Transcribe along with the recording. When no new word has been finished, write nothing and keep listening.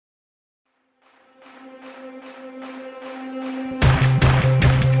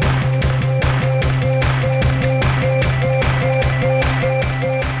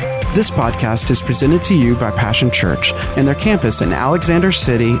This podcast is presented to you by Passion Church and their campus in Alexander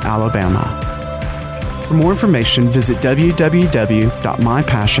City, Alabama. For more information, visit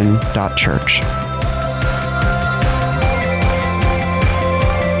www.mypassion.church.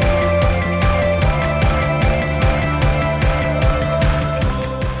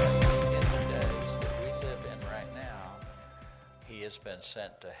 Been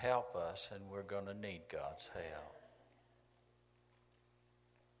sent to help us, and we're going to need God's help.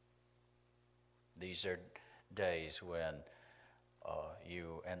 These are days when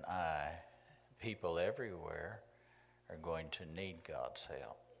you and I, people everywhere, are going to need God's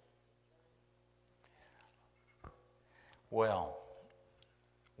help. Well,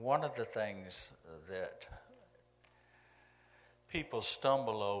 one of the things that people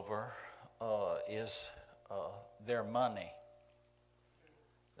stumble over is their money.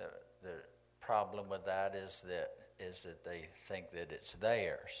 The problem with that is that they think that it's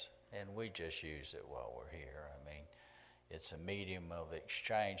theirs, and we just use it while we're here. I mean, it's a medium of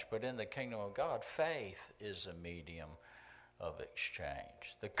exchange. But in the kingdom of God, faith is a medium of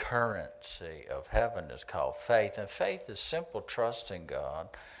exchange. The currency of heaven is called faith, and faith is simple trust in God.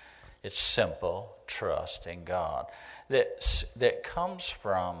 It's simple trust in God that comes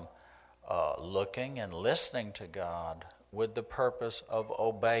from looking and listening to God with the purpose of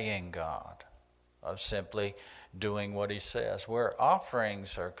obeying God, of simply doing what He says. Where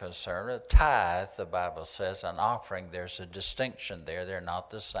offerings are concerned, a tithe, the Bible says, an offering, there's a distinction there. They're not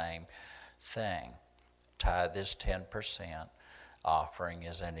the same thing. Tithe is 10%. Offering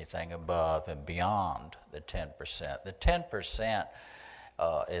is anything above and beyond the 10%. The 10%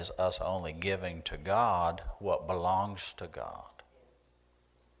 is us only giving to God what belongs to God.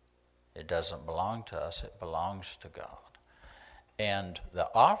 It doesn't belong to us, it belongs to God. And the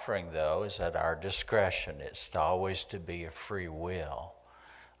offering, though, is at our discretion. It's always to be a free will,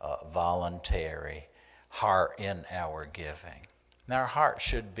 voluntary heart in our giving. Now, our heart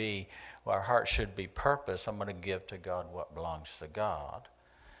should be purpose. I'm going to give to God what belongs to God,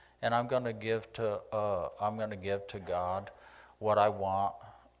 and I'm going to give to God what I want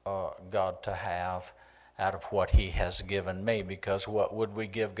God to have out of what He has given me, because what would we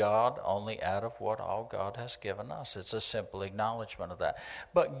give God? Only out of what all God has given us. It's a simple acknowledgement of that.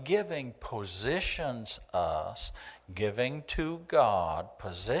 But giving positions us, giving to God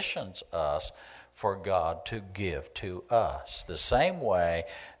positions us for God to give to us. The same way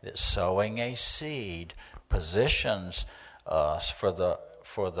that sowing a seed positions us for the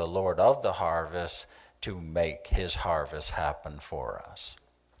Lord of the harvest to make His harvest happen for us.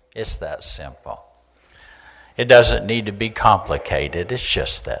 It's that simple. It doesn't need to be complicated. It's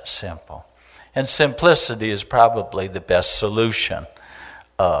just that simple. And simplicity is probably the best solution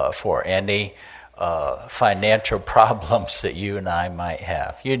for any financial problems that you and I might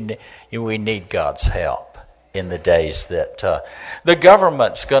have. We need God's help in the days that the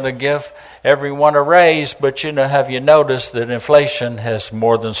government's going to give everyone a raise, but have you noticed that inflation has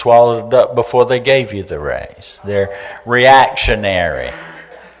more than swallowed it up before they gave you the raise? They're reactionary.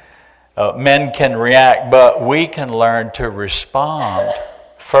 Men can react, but we can learn to respond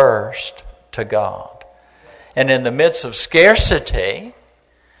first to God. And in the midst of scarcity,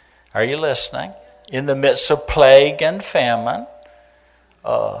 are you listening? In the midst of plague and famine,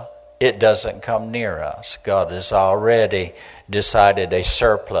 it doesn't come near us. God has already decided a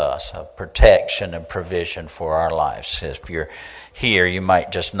surplus of protection and provision for our lives. If you're here, you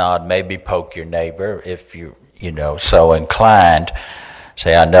might just nod, maybe poke your neighbor if you so inclined.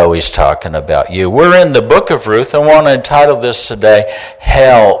 Say, I know he's talking about you. We're in the book of Ruth. I want to entitle this today,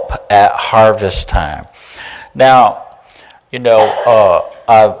 Help at Harvest Time. Now,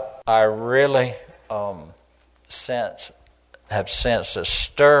 I really have sensed a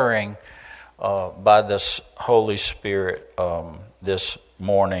stirring by this Holy Spirit this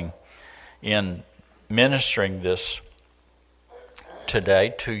morning in ministering this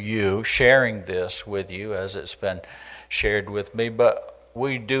today to you, sharing this with you as it's been shared with me. But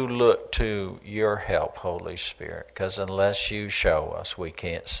we do look to your help, Holy Spirit, because unless you show us, we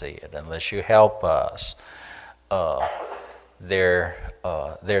can't see it. Unless you help us,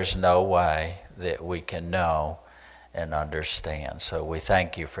 there's no way that we can know and understand. So we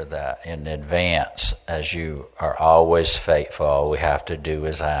thank you for that in advance, as you are always faithful. All we have to do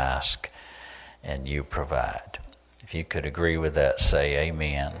is ask, and you provide. If you could agree with that, say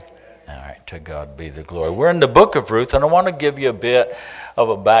amen. All right, to God be the glory. We're in the book of Ruth, and I want to give you a bit of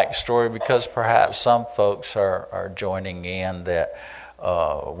a backstory because perhaps some folks are joining in that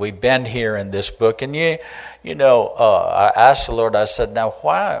we've been here in this book, and I asked the Lord, I said, now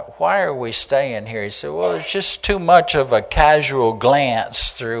why are we staying here? He said, well, it's just too much of a casual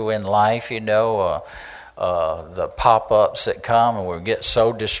glance through in life, the pop-ups that come, and we get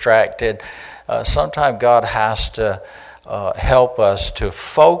so distracted. Sometimes God has to help us to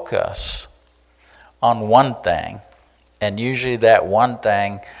focus on one thing, and usually that one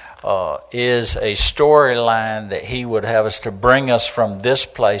thing is a storyline that He would have us to bring us from this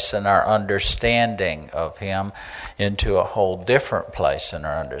place in our understanding of Him into a whole different place in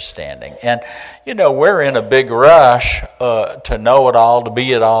our understanding. And, we're in a big rush to know it all, to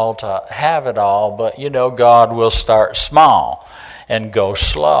be it all, to have it all, but, God will start small and go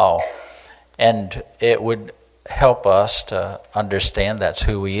slow. And it would help us to understand that's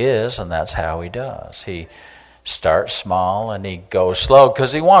who He is and that's how He does. He starts small and He goes slow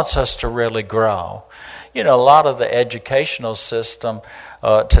because He wants us to really grow. A lot of the educational system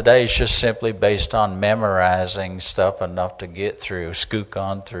today is just simply based on memorizing stuff enough to get through, scoot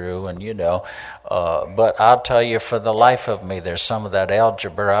on through, and but I'll tell you, for the life of me, there's some of that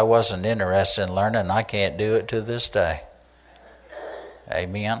algebra I wasn't interested in learning. I can't do it to this day.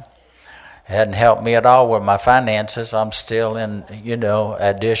 Amen. It hadn't helped me at all with my finances. I'm still in,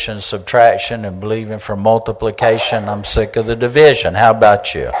 addition, subtraction, and believing for multiplication. I'm sick of the division. How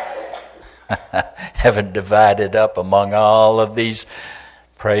about you? Haven't divided up among all of these.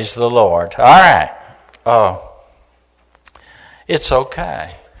 Praise the Lord. All right. It's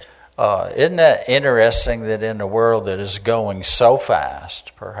okay. Isn't that interesting that in a world that is going so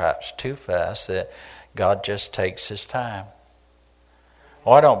fast, perhaps too fast, that God just takes His time?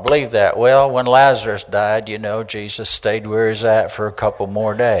 Oh, I don't believe that. Well, when Lazarus died, Jesus stayed where He's at for a couple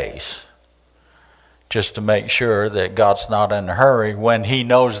more days, just to make sure that God's not in a hurry. When He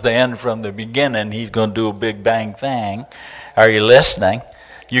knows the end from the beginning, He's going to do a big bang thing. Are you listening?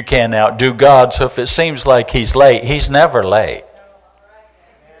 You can't outdo God, so if it seems like He's late, He's never late.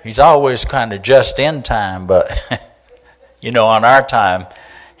 He's always kind of just in time, but, on our time,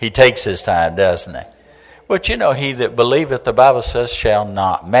 He takes His time, doesn't He? But he that believeth, the Bible says, shall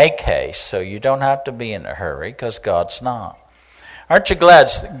not make haste. So you don't have to be in a hurry because God's not. Aren't you glad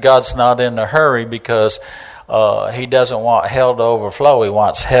God's not in a hurry because He doesn't want hell to overflow. He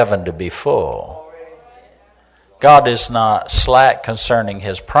wants heaven to be full. God is not slack concerning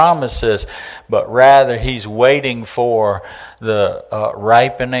His promises, but rather He's waiting for the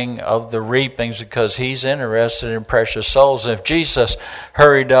ripening of the reapings because He's interested in precious souls. If Jesus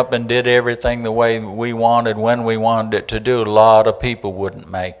hurried up and did everything the way we wanted, when we wanted it to do, a lot of people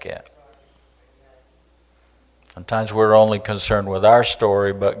wouldn't make it. Sometimes we're only concerned with our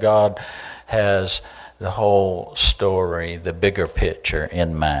story, but God has the whole story, the bigger picture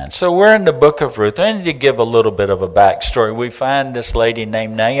in mind. So we're in the book of Ruth. I need to give a little bit of a backstory. We find this lady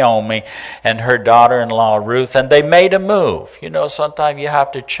named Naomi and her daughter-in-law Ruth, and they made a move. Sometimes you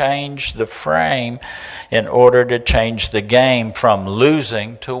have to change the frame in order to change the game from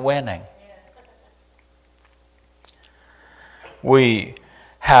losing to winning. We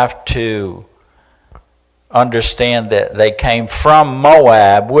have to understand that they came from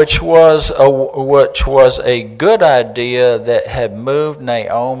Moab, which was a good idea that had moved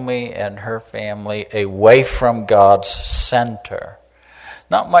Naomi and her family away from God's center.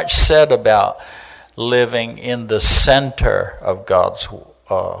 Not much said about living in the center of God's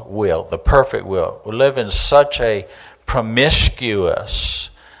will, the perfect will. We live in such a promiscuous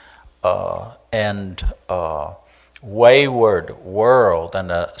and wayward world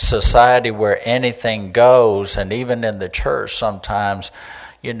and a society where anything goes, and even in the church sometimes,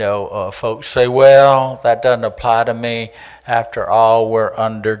 folks say, well, that doesn't apply to me. After all, we're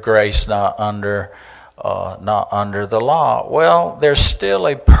under grace, not under the law. Well, there's still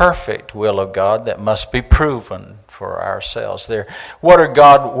a perfect will of God that must be proven for ourselves. What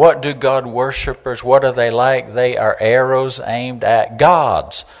do God worshipers, what are they like? They are arrows aimed at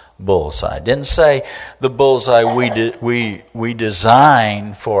God's bullseye. Didn't say the bullseye we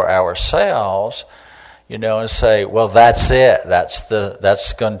design for ourselves, and say, well, that's it.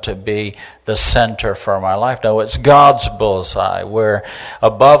 That's going to be the center for my life. No, it's God's bullseye, where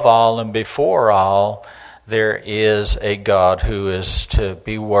above all and before all, there is a God who is to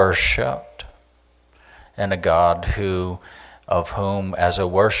be worshipped, and a God of whom, as a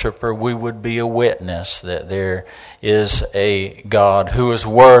worshiper, we would be a witness that there is a God who is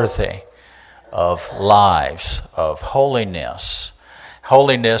worthy of lives, of holiness,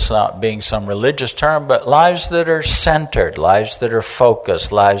 Holiness not being some religious term, but lives that are centered, lives that are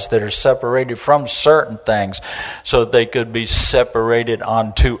focused, lives that are separated from certain things so that they could be separated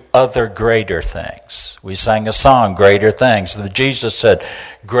onto other greater things. We sang a song, Greater Things. Jesus said,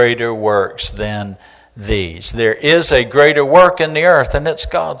 greater works than these. There is a greater work in the earth, and it's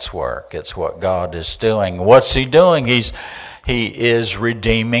God's work. It's what God is doing. What's He doing? He is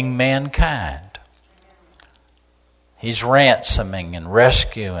redeeming mankind. He's ransoming and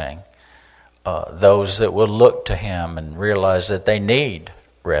rescuing those that will look to Him and realize that they need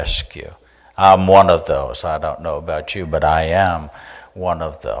rescue. I'm one of those. I don't know about you, but I am one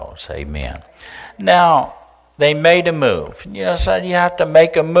of those. Amen. Now, they made a move. So you have to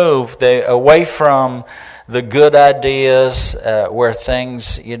make a move away from the good ideas where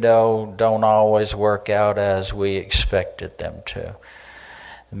things, don't always work out as we expected them to.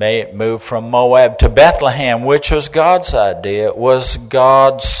 They moved from Moab to Bethlehem, which was God's idea. It was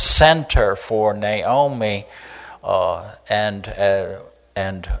God's center for Naomi,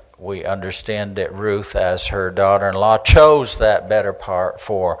 and we understand that Ruth, as her daughter-in-law, chose that better part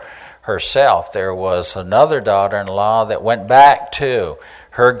for herself. There was another daughter-in-law that went back to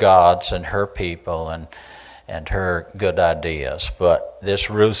her gods and her people and her good ideas. But this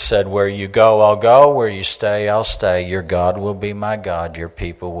Ruth said, where you go, I'll go. Where you stay, I'll stay. Your God will be my God. Your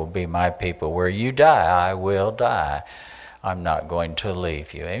people will be my people. Where you die, I will die. I'm not going to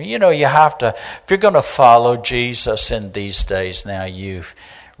leave you. And you have to, if you're going to follow Jesus in these days now, you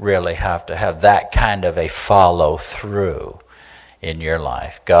really have to have that kind of a follow through in your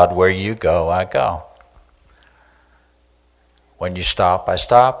life. God, where you go, I go. When you stop, I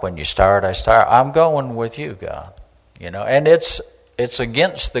stop. When you start, I start. I'm going with you, God. And it's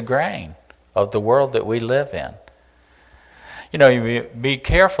against the grain of the world that we live in. You be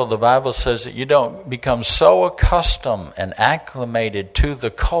careful. The Bible says that you don't become so accustomed and acclimated to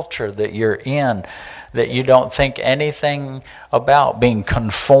the culture that you're in that you don't think anything about being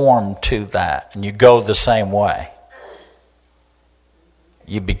conformed to that, and you go the same way.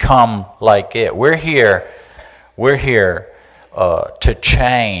 You become like it. We're here to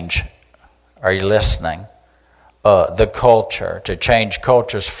change, are you listening? The culture, to change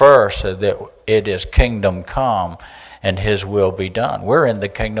cultures first so that it is kingdom come and His will be done. We're in the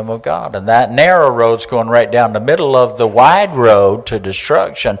kingdom of God, and that narrow road's going right down the middle of the wide road to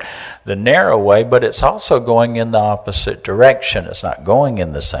destruction, the narrow way, but it's also going in the opposite direction. It's not going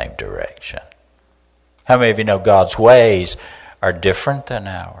in the same direction. How many of you know God's ways are different than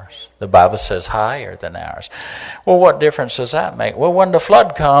ours? The Bible says higher than ours. Well, what difference does that make? Well, when the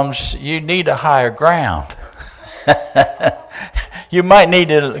flood comes, you need a higher ground. You might need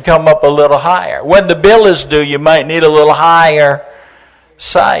to come up a little higher. When the bill is due, you might need a little higher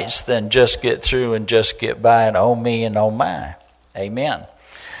sights than just get through and just get by and oh me and oh my. Amen.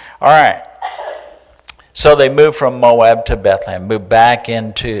 All right. So they moved from Moab to Bethlehem, moved back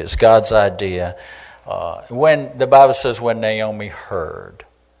into, it's God's idea. When the Bible says when Naomi heard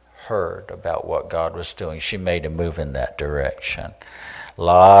about what God was doing, she made a move in that direction. A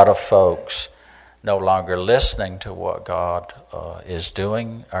lot of folks no longer listening to what God is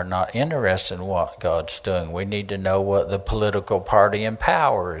doing, are not interested in what God's doing. We need to know what the political party in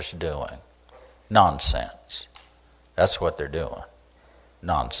power is doing. Nonsense. That's what they're doing.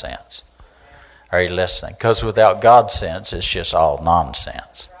 Nonsense. Are you listening? Because without God's sense, it's just all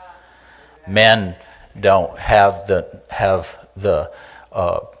nonsense. Men don't have the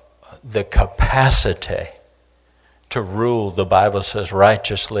capacity to rule, the Bible says,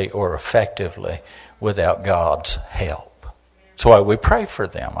 righteously or effectively without God's help. That's why we pray for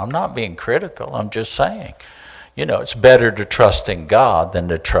them. I'm not being critical. I'm just saying, it's better to trust in God than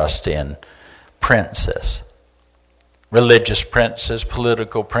to trust in princes. Religious princes,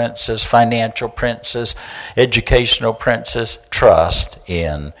 political princes, financial princes, educational princes. Trust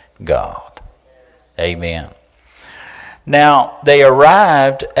in God. Amen. Now, they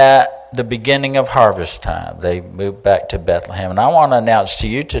arrived at the beginning of harvest time. They moved back to Bethlehem. And I want to announce to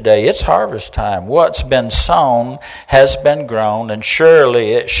you today, it's harvest time. What's been sown has been grown, and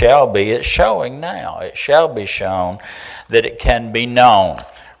surely it shall be. It's showing now. It shall be shown that it can be known.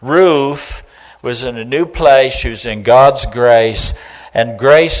 Ruth was in a new place. She was in God's grace. And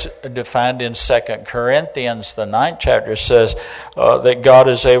grace, defined in 2 Corinthians, the 9th chapter, says that God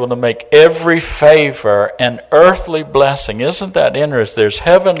is able to make every favor an earthly blessing. Isn't that interesting? There's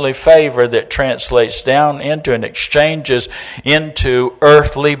heavenly favor that translates down into and exchanges into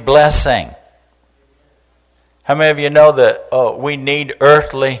earthly blessing. How many of you know that we need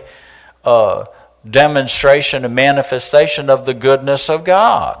earthly demonstration and manifestation of the goodness of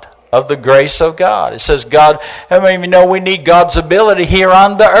God? of the grace of God. It says God, I mean, you know, we need God's ability here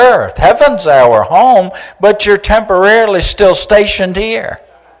on the earth. Heaven's our home, but you're temporarily still stationed here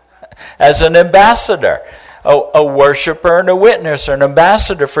as an ambassador, a worshiper and a witness, or an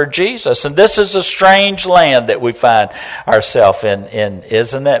ambassador for Jesus. And this is a strange land that we find ourselves in,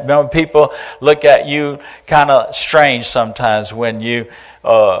 isn't it? You know, people look at you kind of strange sometimes when you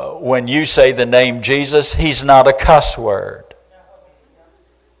say the name Jesus. He's not a cuss word.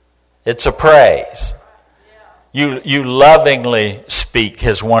 It's a praise. You lovingly speak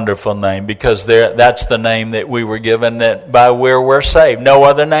his wonderful name, because that's the name that we were given, that by where we're saved. No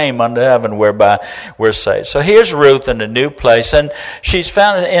other name under heaven whereby we're saved. So here's Ruth in a new place, and she's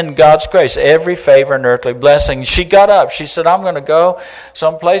found in God's grace every favor and earthly blessing. She got up. She said, I'm going to go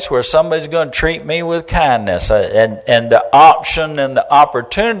someplace where somebody's going to treat me with kindness. And the option and the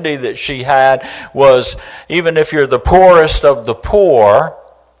opportunity that she had was, even if you're the poorest of the poor,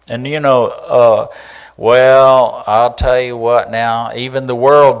 and you know, well, I'll tell you what now, even the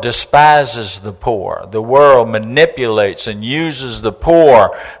world despises the poor. The world manipulates and uses the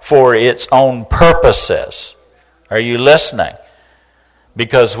poor for its own purposes. Are you listening?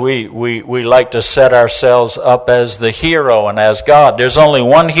 Because we like to set ourselves up as the hero and as God. There's only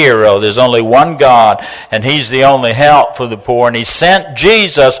one hero, there's only one God, and he's the only help for the poor. And he sent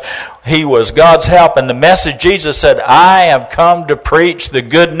Jesus. He was God's help. And the message, Jesus said, I have come to preach the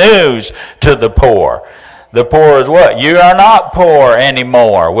good news to the poor. The poor is what? You are not poor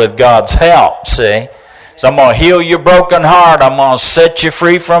anymore with God's help, see? So I'm going to heal your broken heart. I'm going to set you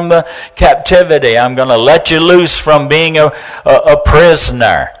free from the captivity. I'm going to let you loose from being a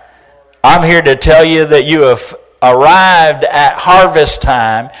prisoner. I'm here to tell you that you have arrived at harvest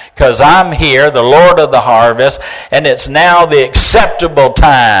time, because I'm here, the Lord of the harvest, and it's now the acceptable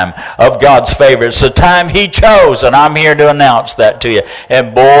time of God's favor. It's the time he chose, and I'm here to announce that to you.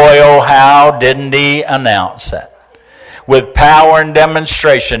 And boy, oh, how didn't he announce it? With power and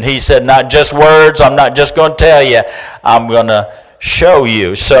demonstration. He said, not just words, I'm not just going to tell you, I'm going to show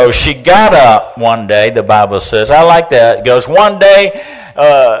you. So she got up one day, the Bible says. I like that. It goes, one day,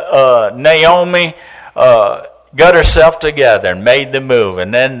 Naomi got herself together and made the move.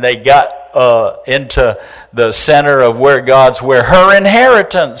 And then they got into the center of where her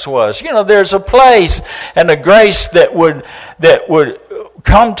inheritance was. You know, there's a place and a grace that would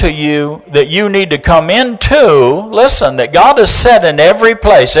come to you, that you need to come into. Listen, that God has set in every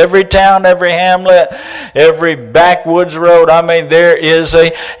place, every town, every hamlet, every backwoods road. I mean,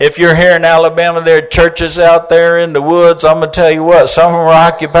 if you're here in Alabama, there are churches out there in the woods. I'm going to tell you what, some are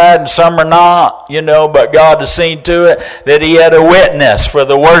occupied and some are not, you know, but God has seen to it that he had a witness for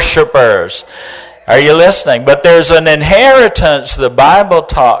the worshipers. Are you listening? But there's an inheritance the Bible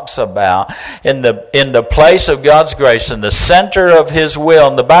talks about in the place of God's grace, in the center of his will.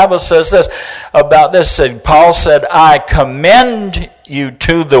 And the Bible says this about this. Paul said, I commend you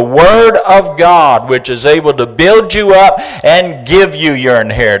to the word of God, which is able to build you up and give you your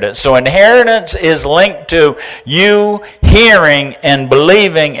inheritance. So inheritance is linked to you hearing and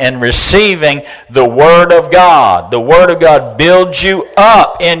believing and receiving the word of God. The word of God builds you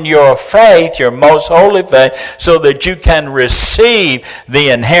up in your faith, your most holy faith, so that you can receive the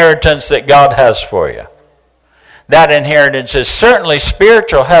inheritance that God has for you. That inheritance is certainly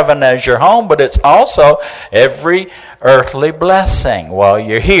spiritual, heaven as your home, but it's also every earthly blessing while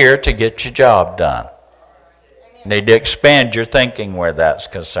you're here to get your job done. You need to expand your thinking where that's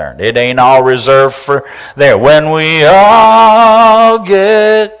concerned. It ain't all reserved for there. When we all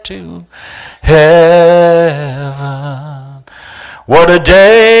get to heaven, what a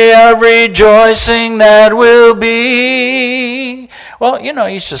day of rejoicing that will be. Well, you know, I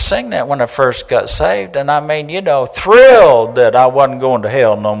used to sing that when I first got saved, and I mean, you know, thrilled that I wasn't going to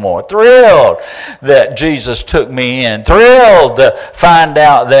hell no more. Thrilled that Jesus took me in. Thrilled to find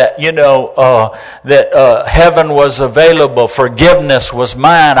out that, you know, that heaven was available. Forgiveness was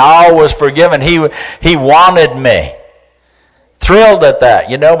mine. I was forgiven. He wanted me. Thrilled at that,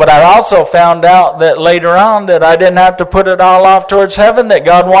 you know, but I also found out that later on that I didn't have to put it all off towards heaven, that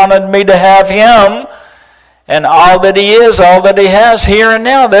God wanted me to have him and all that he is, all that he has here and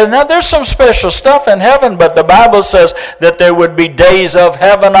now. Now there's some special stuff in heaven, but the Bible says that there would be days of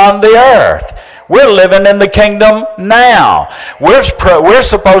heaven on the earth. We're living in the kingdom now. We're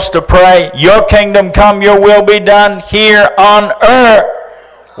supposed to pray, your kingdom come, your will be done here on earth.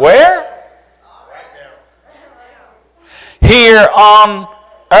 Where? Here on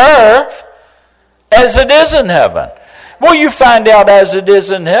earth as it is in heaven. Well, you find out as it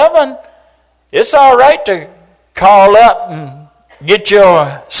is in heaven, it's all right to call up and get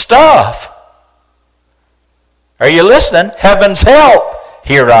your stuff. Are you listening? Heaven's help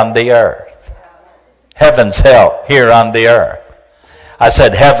here on the earth. Heaven's help here on the earth. I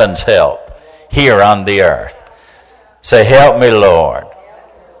said heaven's help here on the earth. Say, help me, Lord.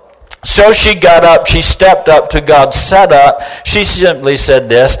 So she got up, she stepped up to God's setup. She simply said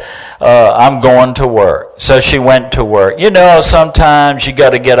this, I'm going to work. So she went to work. You know, sometimes you got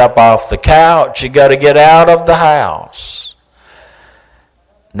to get up off the couch. You got to get out of the house.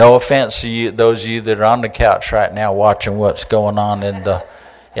 No offense to you, those of you that are on the couch right now watching what's going on in the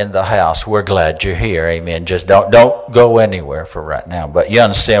house. We're glad you're here. Amen. Just don't go anywhere for right now. But you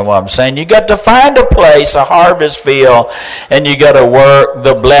understand what I'm saying? You got to find a place, a harvest field, and you got to work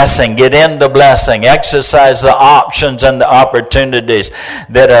the blessing. Get in the blessing. Exercise the options and the opportunities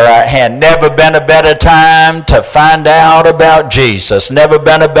that are at hand. Never been a better time to find out about Jesus. Never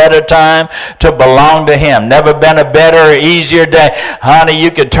been a better time to belong to Him. Never been a better or easier day. Honey,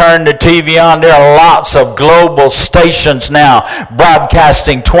 you could turn the TV on. There are lots of global stations now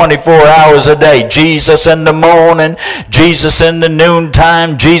broadcasting 24 hours a day. Jesus in the morning, Jesus in the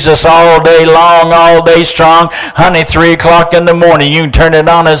noontime, Jesus all day long, all day strong. Honey, 3 o'clock in the morning, you can turn it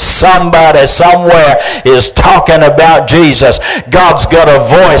on and somebody somewhere is talking about Jesus. God's got a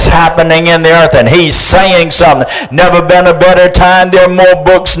voice happening in the earth and He's saying something. Never been a better time. There are more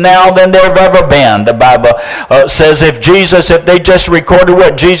books now than there have ever been. The Bible says if they just recorded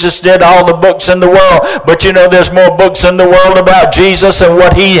what Jesus did, all the books in the world. But you know, there's more books in the world about Jesus and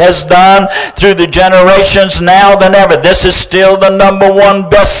what He has done through the generations now than ever. This is still the #1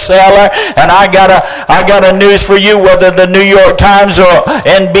 bestseller, and I got a news for you. Whether the New York Times or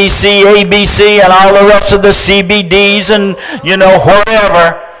NBC, ABC, and all the rest of the CBDs and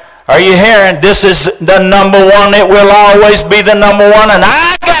whatever, are you hearing? This is the #1. It will always be the #1, and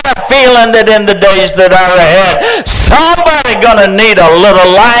I got a feeling that in the days that are ahead, somebody gonna need a little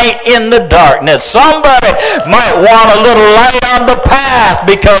light in the darkness. Somebody might want a little light on the path,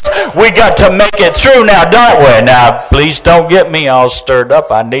 because we got to make it through now, don't we? Now, please don't get me all stirred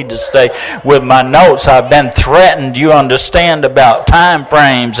up. I need to stay with my notes. I've been threatened, you understand, about time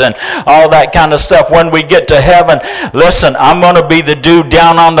frames and all that kind of stuff. When we get to heaven, listen, I'm going to be the dude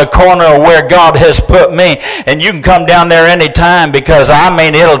down on the corner where God has put me, and you can come down there anytime, because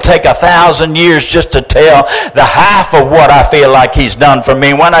it'll take 1,000 years just to tell the half of what I feel like He's done for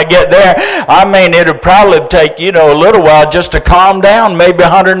me. When I get there, it'll probably take a little while just to calm down. Maybe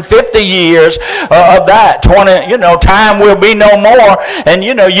 150 years of that. 20, time will be no more. And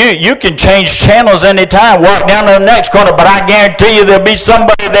you can change channels anytime. Walk down to the next corner, but I guarantee you there'll be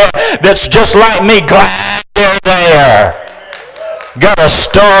somebody there that's just like me, glad they're there. Got a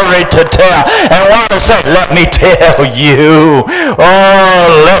story to tell. And want to say, let me tell you.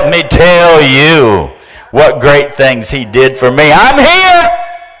 Oh, let me tell you what great things He did for me. I'm here.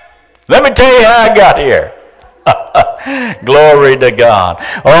 Let me tell you how I got here. Glory to God.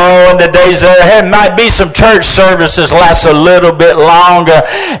 Oh, in the days that ahead, might be some church services last a little bit longer,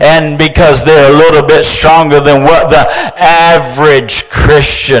 and because they're a little bit stronger than what the average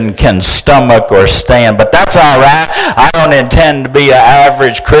Christian can stomach or stand. But that's all right. I don't intend to be an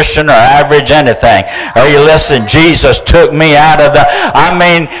average Christian or average anything. Are you listening? Jesus took me out of the...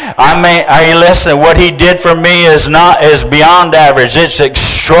 are you listening? What He did for me is beyond average. It's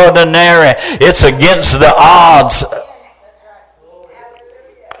extraordinary. It's against the odds.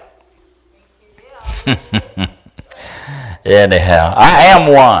 Anyhow, I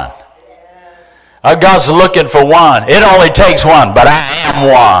am one. God's looking for one. It only takes one, but I am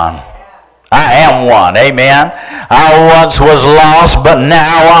one. I am one. Amen. I once was lost, but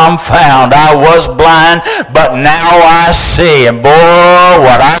now I'm found. I was blind, but now I see. And boy,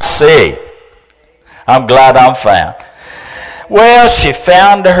 what I see. I'm glad I'm found. Well, she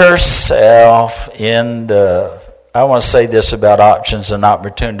found herself in the... I want to say this about options and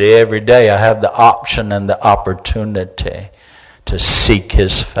opportunity. Every day I have the option and the opportunity to seek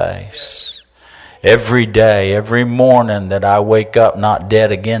His face. Every day, every morning that I wake up not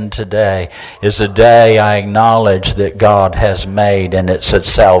dead again today is a day I acknowledge that God has made, and it's a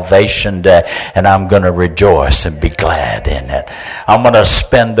salvation day, and I'm going to rejoice and be glad in it. I'm going to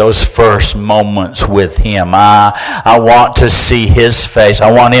spend those first moments with Him. I want to see His face.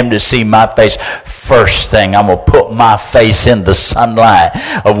 I want Him to see my face. First thing, I'm going to put my face in the sunlight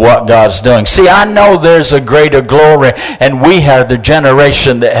of what God's doing. See, I know there's a greater glory, and we have the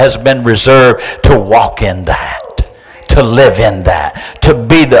generation that has been reserved to walk in that, to live in that, to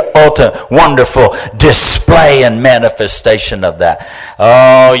be the ultimate wonderful display and manifestation of that.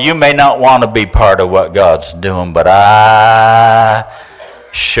 Oh, you may not want to be part of what God's doing, but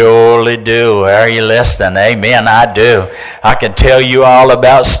Surely do. Are you listening? Amen, I do. I can tell you all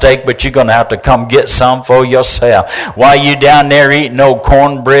about steak, but you're going to have to come get some for yourself. While you down there eating old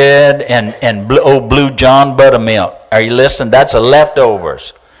cornbread and old Blue John buttermilk. Are you listening? That's the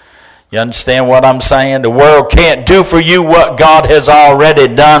leftovers. You understand what I'm saying? The world can't do for you what God has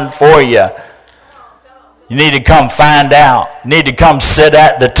already done for you. You need to come find out. You need to come sit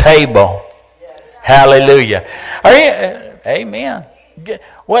at the table. Hallelujah. Are you? Amen.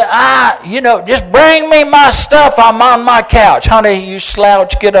 Well, just bring me my stuff. I'm on my couch. Honey, you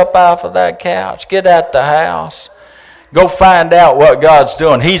slouch, get up off of that couch. Get at the house. Go find out what God's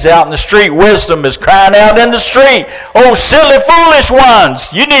doing. He's out in the street. Wisdom is crying out in the street. Oh, silly, foolish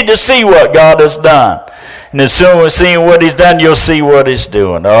ones. You need to see what God has done. And as soon as seeing what He's done, you'll see what He's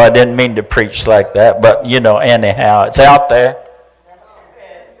doing. Oh, I didn't mean to preach like that, but, anyhow, it's out there.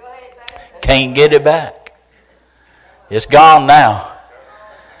 Can't get it back. It's gone now.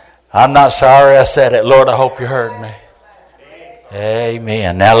 I'm not sorry I said it. Lord, I hope you heard me.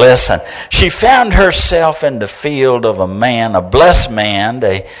 Amen. Now listen. She found herself in the field of a man, a blessed man,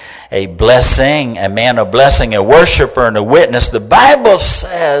 a blessing, a man of blessing, a worshiper and a witness. The Bible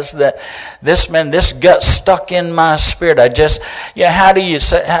says that this got stuck in my spirit. How do you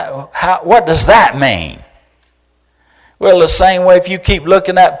say, what does that mean? Well, the same way if you keep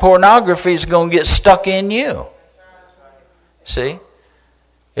looking at pornography, it's going to get stuck in you. See?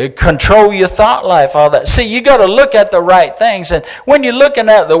 It control your thought life, all that. See, you got to look at the right things. And when you're looking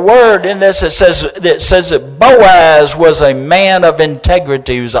at the word in this, it says that Boaz was a man of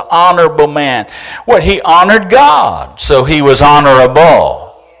integrity. He was an honorable man. He honored God, so he was honorable.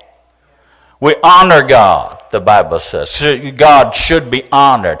 We honor God, the Bible says. God should be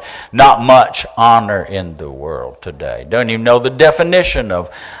honored. Not much honor in the world today. Don't even know the definition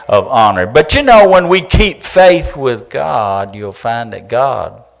of honor. But when we keep faith with God, you'll find that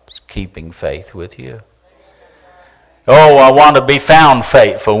God is keeping faith with you. Oh, I want to be found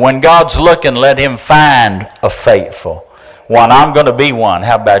faithful. When God's looking, let Him find a faithful one. I'm going to be one.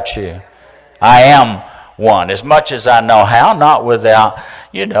 How about you? I am one. As much as I know how, not without,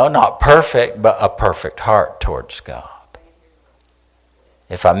 not perfect, but a perfect heart towards God.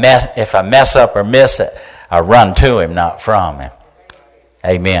 If I mess up or miss it, I run to Him, not from Him.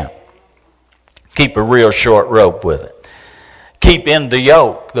 Amen. Keep a real short rope with it. Keep in the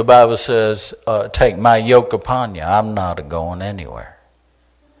yoke. The Bible says, take my yoke upon you. I'm not going anywhere.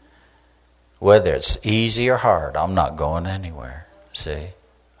 Whether it's easy or hard, I'm not going anywhere. See?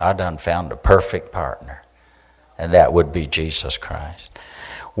 I done found a perfect partner. And that would be Jesus Christ.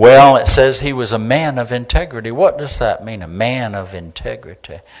 Well, it says he was a man of integrity. What does that mean, a man of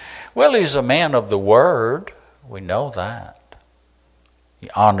integrity? Well, he's a man of the Word. We know that. He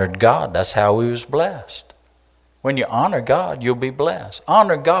honored God. That's how he was blessed. When you honor God, you'll be blessed.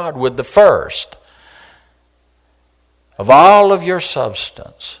 Honor God with the first of all of your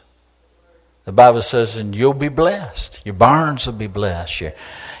substance. The Bible says, and you'll be blessed. Your barns will be blessed.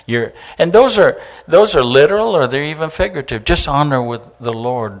 And those are literal, or they're even figurative. Just honor with the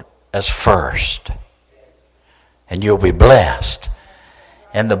Lord as first, and you'll be blessed.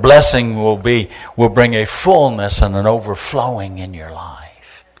 And the blessing will bring a fullness and an overflowing in your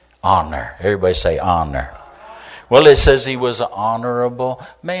life. Honor. Everybody say honor. Well, it says he was an honorable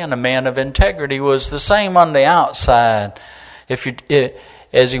man, a man of integrity. He was the same on the outside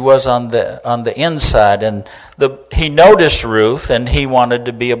as he was on the inside. And he noticed Ruth, and he wanted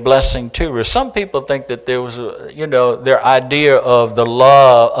to be a blessing to Ruth. Some people think that there was their idea of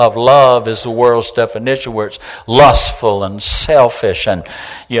love is the world's definition, where it's lustful and selfish and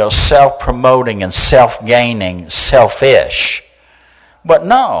self-promoting and self-gaining, selfish. But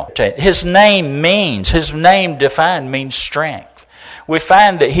no, his name defined means strength. We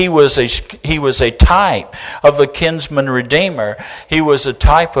find that he was a type of a kinsman redeemer. He was a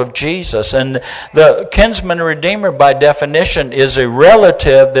type of Jesus. And the kinsman redeemer, by definition, is a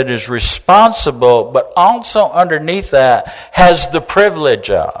relative that is responsible, but also underneath that has the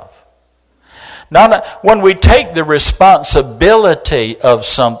privilege of. When we take the responsibility of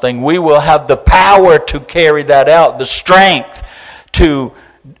something, we will have the power to carry that out, the strength to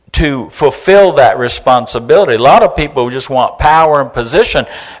fulfill that responsibility. A lot of people just want power and position.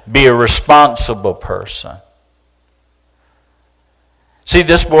 Be a responsible person. See,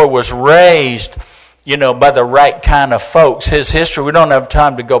 this boy was raised, by the right kind of folks. His history, we don't have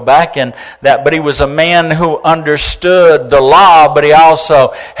time to go back in that, but he was a man who understood the law, but he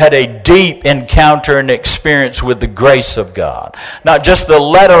also had a deep encounter and experience with the grace of God. Not just the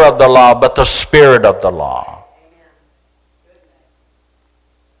letter of the law, but the spirit of the law.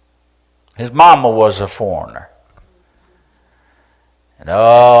 His mama was a foreigner. And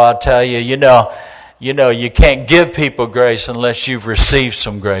I'll tell you, you can't give people grace unless you've received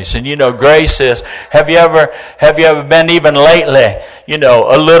some grace. And grace is, have you ever been even lately,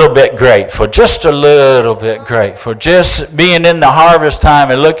 a little bit grateful, just a little bit grateful, just being in the harvest time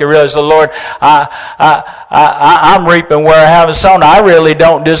and look and realize, the Lord, I'm reaping where I haven't sown. I really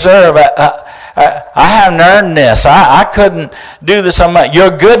don't deserve it. I haven't earned this. I couldn't do this.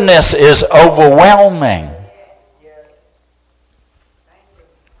 Your goodness is overwhelming.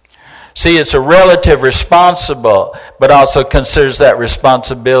 See, it's a relative responsible, but also considers that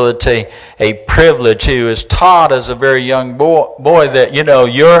responsibility a privilege. He was taught as a very young boy that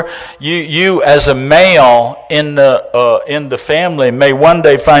you as a male in the family may one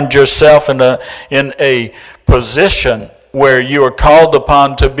day find yourself in a position where you are called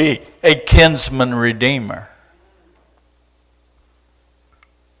upon to be a kinsman redeemer.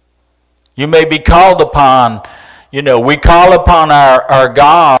 You may be called upon. We call upon our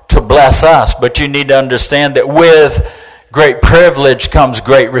God to bless us, but you need to understand that with great privilege comes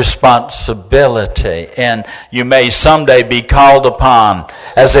great responsibility. And you may someday be called upon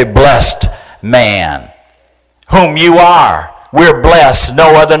as a blessed man, whom you are. We're blessed.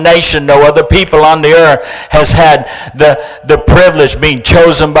 No other nation, no other people on the earth has had the privilege being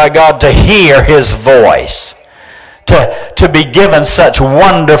chosen by God to hear His voice, to be given such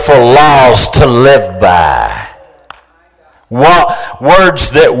wonderful laws to live by. Words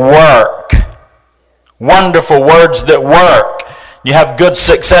that work. Wonderful words that work. You have good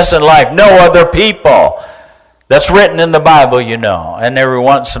success in life. No other people. That's written in the Bible, And every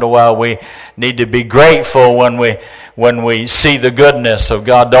once in a while we need to be grateful when we see the goodness of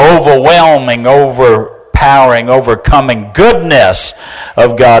God, the overwhelming, overpowering, overcoming goodness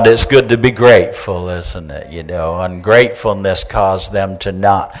of God. It's good to be grateful, isn't it? Ungratefulness caused them to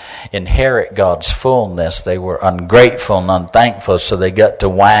not inherit God's fullness. They were ungrateful and unthankful, so they got to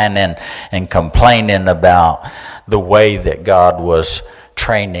whining and complaining about the way that God was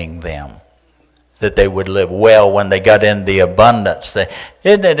training them, that they would live well when they got in the abundance.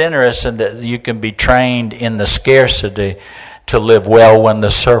 Isn't it interesting that you can be trained in the scarcity to live well when the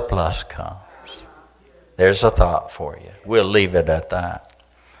surplus comes? There's a thought for you. We'll leave it at that.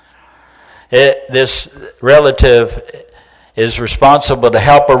 This relative is responsible to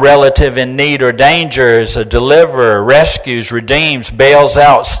help a relative in need or danger, is a deliverer, rescues, redeems, bails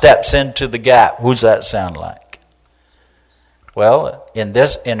out, steps into the gap. Who's that sound like? Well,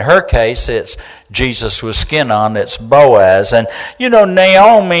 in her case, it's Jesus with skin on. It's Boaz, and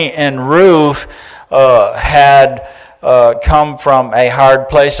Naomi and Ruth had come from a hard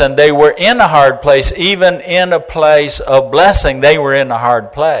place, and they were in a hard place. Even in a place of blessing, they were in a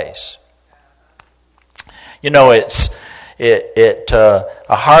hard place. A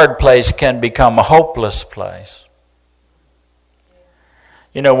hard place can become a hopeless place.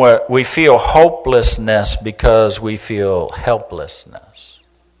 We feel hopelessness because we feel helplessness.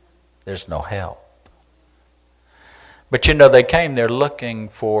 There's no help. But they came there looking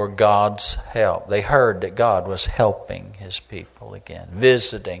for God's help. They heard that God was helping His people again,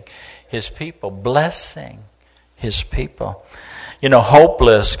 visiting His people, blessing His people.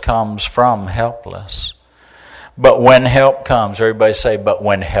 Hopeless comes from helpless. But when help comes, everybody say, but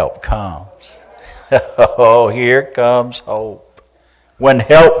when help comes. Oh, here comes hope. When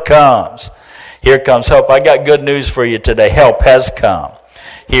help comes, here comes hope. I got good news for you today. Help has come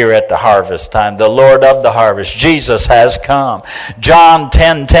here at the harvest time. The Lord of the harvest, Jesus, has come. John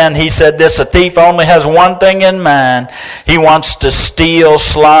 10:10, He said this, a thief only has one thing in mind. He wants to steal,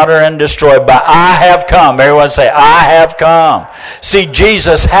 slaughter, and destroy. But I have come. Everyone say, I have come. See,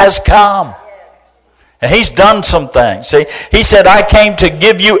 Jesus has come. And He's done some things. See, He said, I came to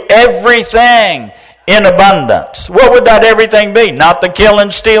give you everything in abundance. What would that everything be? Not the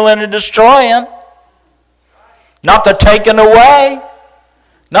killing, stealing, and destroying. Not the taking away.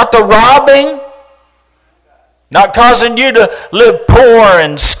 Not the robbing. Not causing you to live poor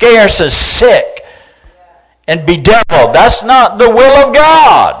and scarce and sick and bedeviled. That's not the will of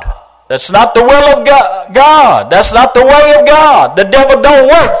God. That's not the will of God. That's not the way of God. The devil don't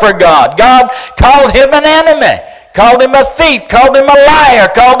work for God. God called him an enemy. Called him a thief, called him a liar,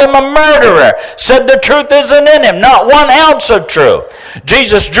 called him a murderer, said the truth isn't in him, not 1 ounce of truth.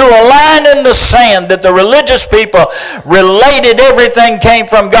 Jesus drew a line in the sand that the religious people related everything came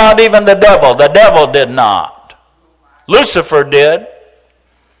from God, even the devil. The devil did not. Lucifer did.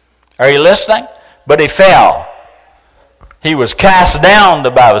 Are you listening? But he fell. He was cast down,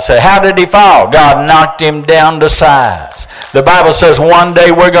 the Bible says. How did he fall? God knocked him down to size. The Bible says one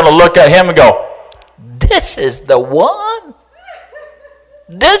day we're going to look at him and go, this is the one?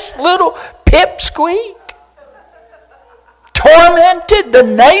 This little pipsqueak? tormented the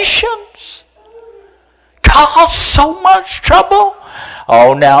nations, caused so much trouble.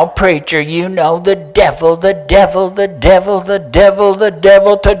 Oh, now, preacher, you know the devil with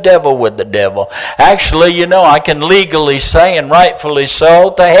the devil. Actually, you know, I can legally say, and rightfully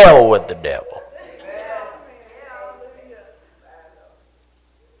so, to hell with the devil.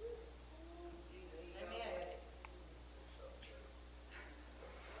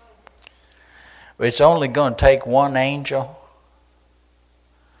 It's only going to take one angel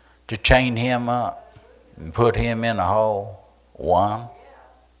to chain him up and put him in a hole. One.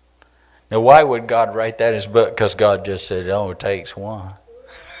 Now, why would God write that in his book? Because God just said it only takes one.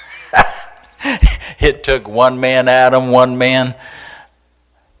 It took one man, Adam, one man,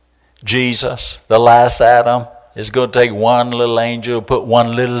 Jesus, the last Adam. It's going to take one little angel to put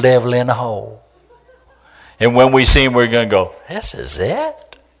one little devil in a hole. And when we see him, we're going to go, this is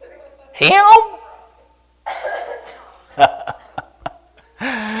it? Him?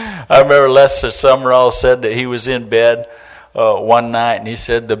 I remember Lester Summerall said that he was in bed one night, and he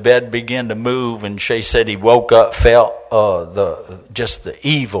said the bed began to move, and she said he woke up, felt the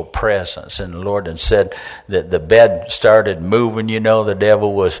evil presence in the Lord, and said that the bed started moving. You know, the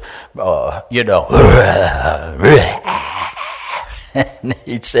devil was, and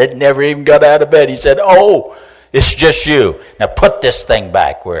he said never even got out of bed. He said, "Oh, it's just you. Now put this thing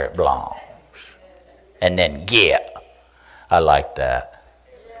back where it belongs, and then get." I like that.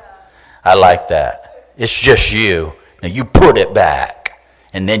 I like that. It's just you. Now you put it back,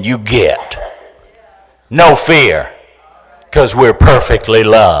 and then you get. No fear, because we're perfectly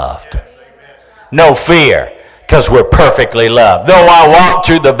loved. No fear, because we're perfectly loved. Though I walk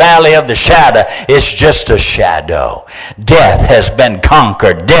through the valley of the shadow, it's just a shadow. Death has been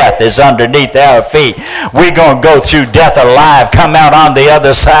conquered. Death is underneath our feet. We're going to go through death alive, come out on the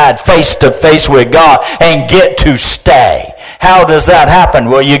other side, face to face with God, and get to stay. How does that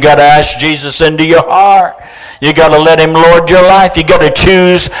happen? Well, you got to ask Jesus into your heart. You got to let him lord your life. You got to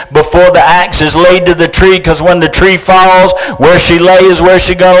choose before the axe is laid to the tree, because when the tree falls, where she lay is where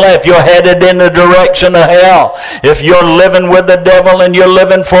she's going to lay. If you're headed in the direction of hell, if you're living with the devil and you're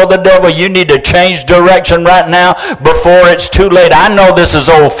living for the devil, you need to change direction right now before it's too late. I know this is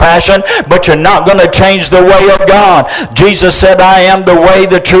old-fashioned, but you're not going to change the way of God. Jesus said, I am the way,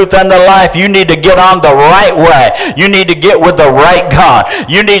 the truth, and the life. You need to get on the right way. You need to get with the right God.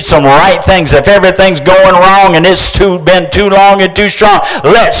 You need some right things. If everything's going wrong and it's been too long and too strong,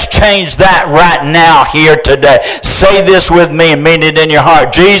 let's change that right now here today. Say this with me and mean it in your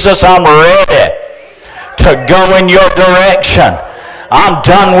heart. Jesus, I'm ready to go in your direction. I'm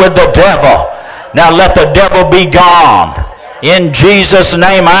done with the devil. Now let the devil be gone. In Jesus'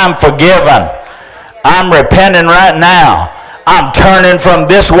 name, I'm forgiven. I'm repenting right now. I'm turning from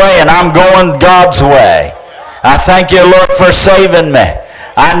this way and I'm going God's way. I thank you, Lord, for saving me.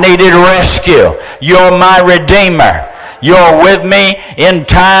 I needed rescue. You're my Redeemer. You're with me in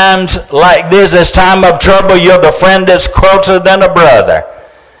times like this time of trouble. You're the friend that's closer than a brother.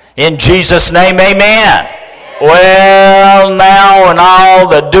 In Jesus' name, amen. Well, now and all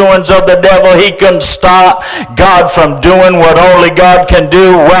the doings of the devil, he couldn't stop God from doing what only God can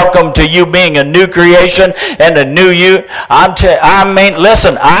do. Welcome to you being a new creation and a new you.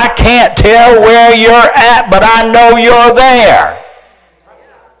 Listen, I can't tell where you're at, but I know you're there.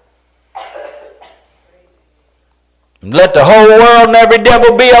 Let the whole world and every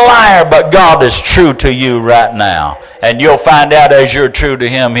devil be a liar, but God is true to you right now. And you'll find out as you're true to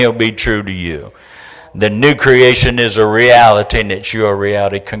him, he'll be true to you. The new creation is a reality, and it's your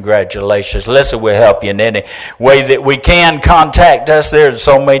reality. Congratulations. Listen, we'll help you in any way that we can. Contact us. There's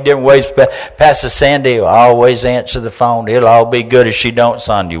so many different ways. Pastor Sandy will always answer the phone. It'll all be good. If she don't,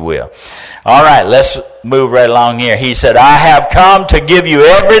 son, you will. All right, let's move right along here. He said, I have come to give you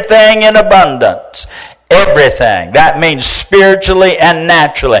everything in abundance. Everything. That means spiritually and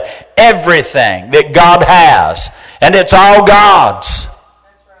naturally. Everything that God has. And it's all God's.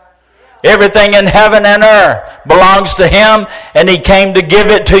 Everything in heaven and earth belongs to him, and he came to give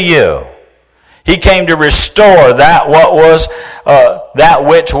it to you. He came to restore that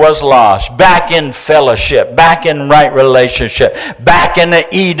which was lost, back in fellowship, back in right relationship, back in the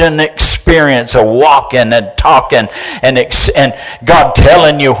Eden experience of walking and talking and God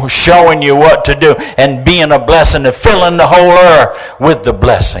telling you, showing you what to do, and being a blessing and filling the whole earth with the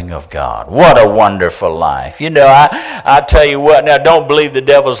blessing of God. What a wonderful life. You know, I tell you what, now don't believe the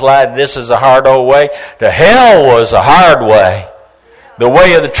devil's lie. This is a hard old way. The hell was a hard way. The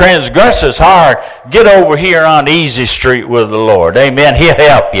way of the transgressor is hard. Get over here on Easy Street with the Lord. Amen. He'll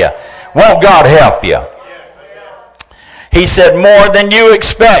help you. Won't God help you? He said, more than you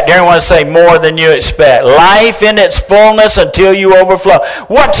expect. Everyone say, more than you expect. Life in its fullness until you overflow.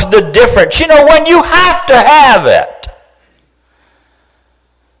 What's the difference? You know, when you have to have it.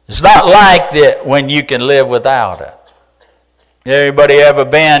 It's not like that when you can live without it. Everybody ever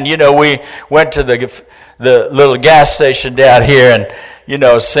been? You know, we went to the little gas station down here, and, you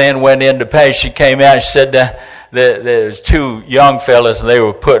know, Sin went in to pay. She came out and she said that there's two young fellas, and they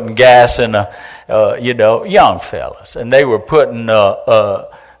were putting gas in young fellas. And they were putting,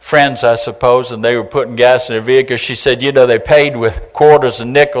 friends, I suppose, and they were putting gas in their vehicle. She said, you know, they paid with quarters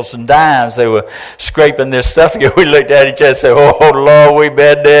and nickels and dimes. They were scraping this stuff together. We looked at each other and said, oh, Lord, we've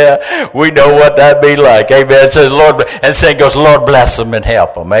been there. We know what that'd be like. Amen. It says, Lord, and Sin goes, Lord, bless them and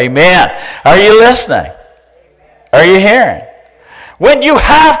help them. Amen. Are you listening? Are you hearing? When you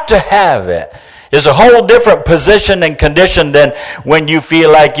have to have it, is a whole different position and condition than when you feel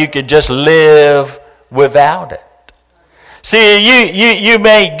like you could just live without it. See, you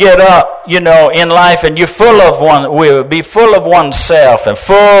may get up, you know, in life, and you're be full of oneself and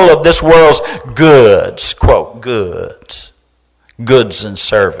full of this world's goods, quote, goods and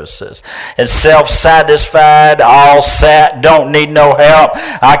services, and self-satisfied, all set, don't need no help,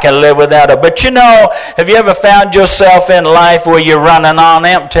 I can live without it. But you know, have you ever found yourself in life where you're running on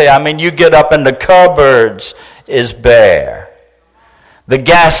empty? I mean, you get up and the cupboards is bare. The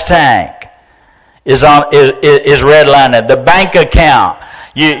gas tank is redlining. The bank account,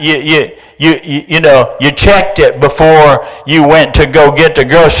 you know, you checked it before you went to go get the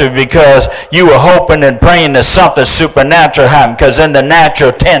groceries because you were hoping and praying that something supernatural happened, because in the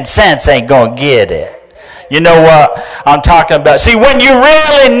natural 10 cents ain't going to get it. You know what I'm talking about? See, when you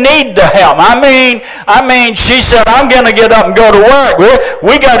really need the help, I mean, she said, I'm going to get up and go to work.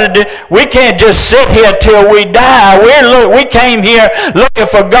 We can't just sit here till we die. We came here looking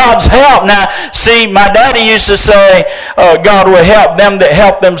for God's help. Now, see, my daddy used to say, God will help them that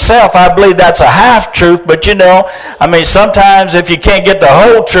help themselves. I believe that's a half-truth, but you know, I mean, sometimes if you can't get the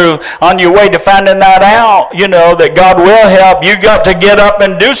whole truth on your way to finding that out, you know, that God will help, you got to get up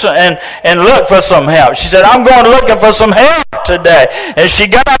and do something and look for some help. She said, I'm going looking for some help today. And she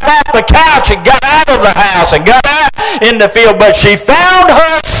got up off the couch and got out of the house and got out in the field. But she found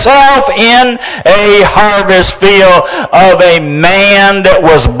herself in a harvest field of a man that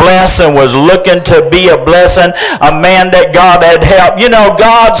was blessed and was looking to be a blessing, a man that God had helped. You know,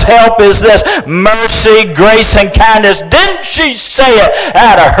 God's help is this: mercy, grace, and kindness. Didn't she say it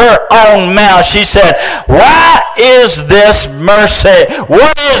out of her own mouth? She said, why is this mercy?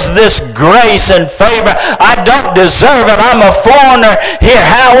 What is this grace and favor? I don't deserve it. I'm a foreigner here.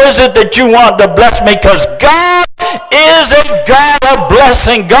 How is it that you want to bless me? Because God is a God of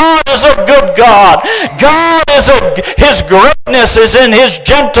blessing. God is a good God. His greatness is in His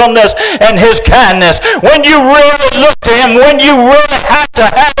gentleness and His kindness. When you really look to Him, when you really have to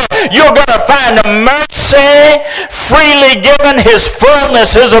have it, you're going to find the mercy freely given, His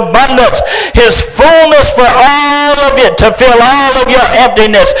fullness, His abundance, His fullness for all of it, to fill all of your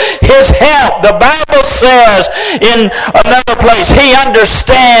emptiness. His help, the Bible says in another place, He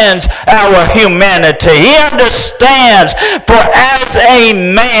understands our humanity. He understands, for as a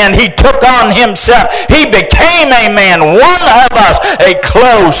man, He took on Himself. He became a man, one of us, a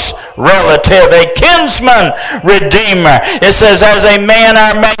close relative, a kinsman redeemer. It says, as a man,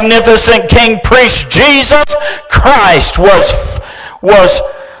 our magnificent King Priest Jesus Christ was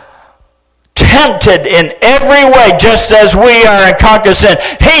tempted in every way, just as we are, in conquered sin.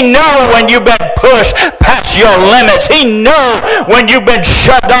 He knows when you've been pushed past your limits. He knows when you've been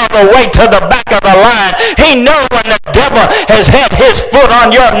shoved all the way to the back of the line. He knows when the devil has had his foot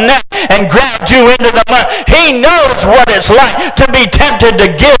on your neck and grabbed you into the mud. He knows what it's like to be tempted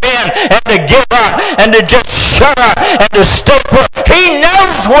to give in and to give up and to just shut up and to stay put. He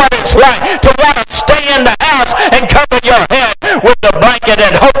knows what it's like to want to stay in the house and cover your head with the blanket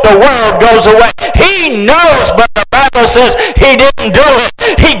and hope the world goes away. He knows, but the Bible says He didn't do it.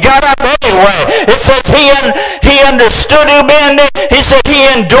 He got up anyway. It says He understood humanity. He said He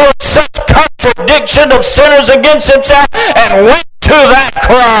endured such contradiction of sinners against Himself and went to that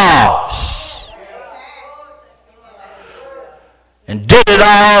cross and did it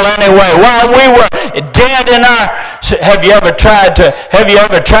all anyway. While we were dead in our... Have you ever tried to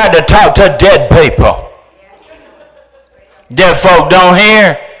talk to dead people? Dead folk don't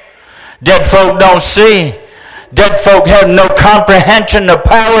hear. Dead folk don't see. Dead folk have no comprehension, no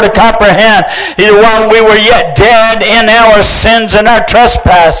power to comprehend. While we were yet dead in our sins and our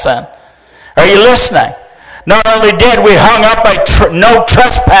trespassing. Are you listening? Not only did we hung up a no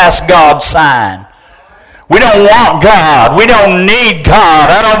trespass God sign. We don't want God. We don't need God.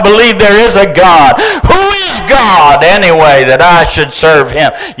 I don't believe there is a God. Who is God anyway that I should serve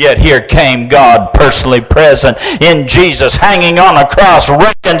him? Yet here came God personally present in Jesus, hanging on a cross,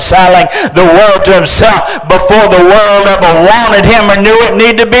 reconciling the world to himself before the world ever wanted him or knew it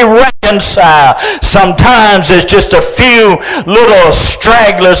needed to be reconciled. Sometimes it's just a few little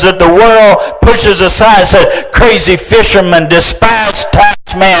stragglers that the world pushes aside and says, crazy fisherman, despised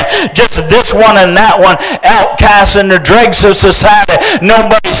taxman, just this one and that one, outcast in the dregs of society,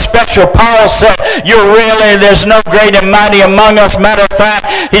 nobody special. Paul said, there's no great and mighty among us. Matter of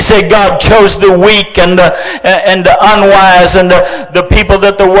fact, he said God chose the weak and the unwise and the people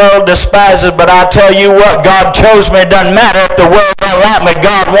that the world despises. But I tell you what, God chose me. It doesn't matter if the world don't like me.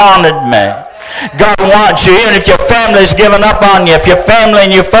 God wanted me. God wants you. Even if your family's given up on you, if your family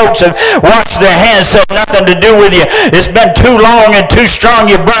and your folks have washed their hands, said nothing to do with you, it's been too long and too strong,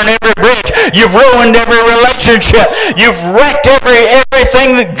 you burn every bridge, you've ruined every relationship, you've wrecked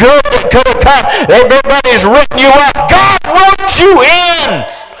everything good that could have come, everybody's written you off. God wrote you in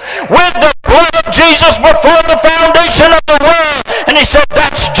with the blood of Jesus before the foundation of the world. And he said,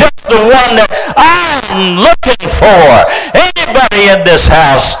 that's just the one that I'm looking for. Anybody in this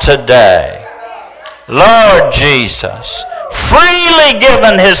house today? Lord Jesus, freely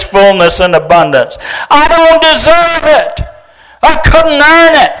given his fullness and abundance. I don't deserve it. I couldn't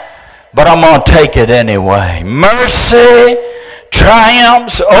earn it. But I'm going to take it anyway. Mercy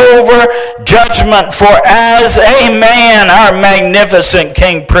triumphs over judgment. For as a man, our magnificent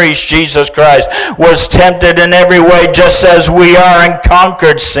King Priest Jesus Christ was tempted in every way just as we are, and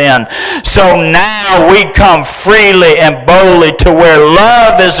conquered sin. So now we come freely and boldly to where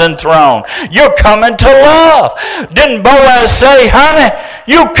love is enthroned. You're coming to love. Didn't Boaz say, honey,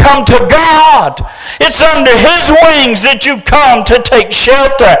 you come to God. It's under his wings that you come to take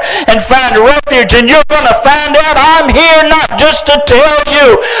shelter and find refuge. And you're going to find out I'm here not just to tell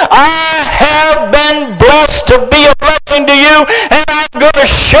you I have been blessed to be a blessing to you, and I'm going to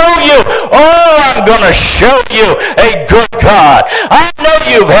show you, I'm going to show you a good God. I know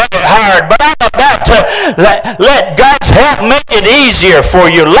you've had it hard, but I'm about to let God's help make it easier for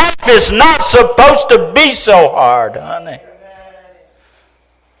you. Life is not supposed to be so hard, honey.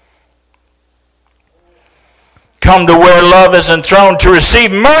 Come to where love is enthroned to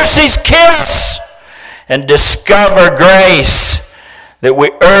receive mercy's kiss and discover grace that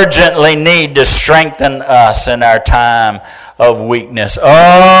we urgently need to strengthen us in our time of weakness.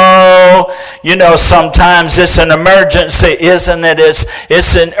 Sometimes it's an emergency, isn't it?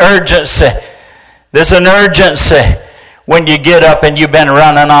 It's an urgency. There's an urgency when you get up and you've been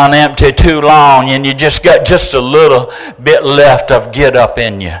running on empty too long and you just got just a little bit left of get up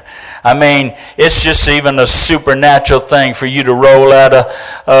in you. I mean, it's just even a supernatural thing for you to roll out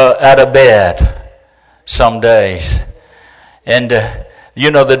of bed some days. And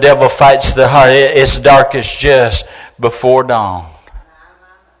the devil fights the heart. It's darkest just before dawn.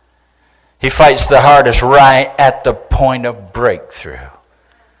 He fights the hardest right at the point of breakthrough.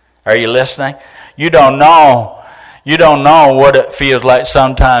 Are you listening? You don't know what it feels like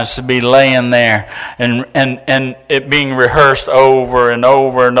sometimes to be laying there and it being rehearsed over and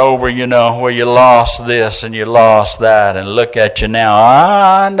over and over, where you lost this and you lost that, and look at you now.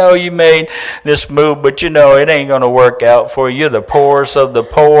 I know you made this move, but it ain't going to work out for you. You're the poorest of the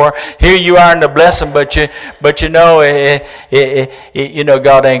poor. Here you are in the blessing, but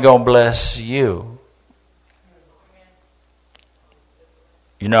God ain't going to bless you.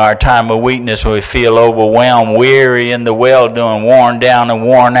 Our time of weakness, when we feel overwhelmed, weary in the well-doing, worn down and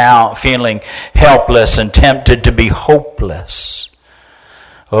worn out, feeling helpless and tempted to be hopeless.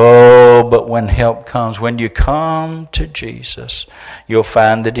 But when help comes, when you come to Jesus, you'll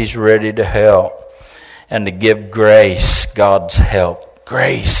find that he's ready to help and to give grace, God's help.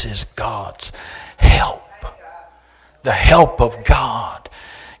 Grace is God's help. The help of God.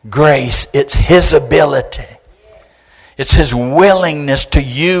 Grace, it's his ability. It's his willingness to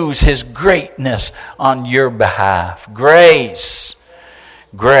use his greatness on your behalf. Grace.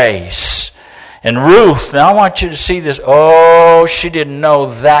 Grace. And Ruth, now I want you to see this. She didn't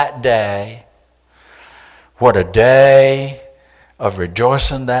know that day. What a day of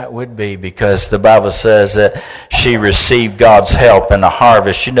rejoicing that would be, because the Bible says that she received God's help in the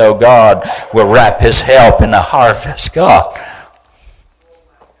harvest. God will wrap his help in the harvest. God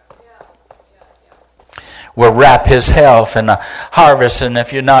will wrap his help in the harvest, and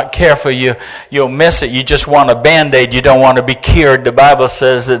if you're not careful, you'll miss it. You just want a Band-Aid. You don't want to be cured. The Bible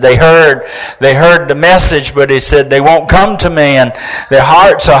says that they heard the message, but he said they won't come to me, and their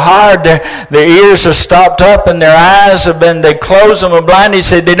hearts are hard, their ears are stopped up, and their eyes they close them and blind. He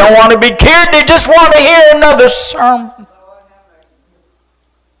said they don't want to be cured. They just want to hear another sermon.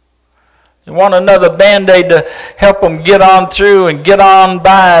 They want another Band-Aid to help them get on through and get on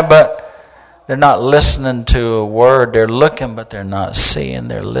by, but they're not listening to a word. They're looking, but they're not seeing.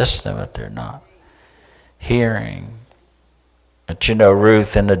 They're listening, but they're not hearing. But you know,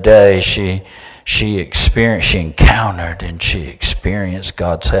 Ruth in the day, she encountered and she experienced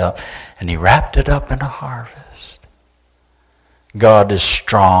God's help. And he wrapped it up in a harvest. God is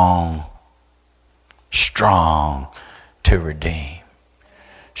strong to redeem.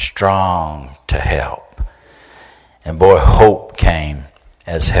 Strong to help. And boy, hope came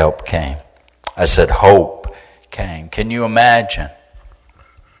as help came. I said hope came. Can you imagine?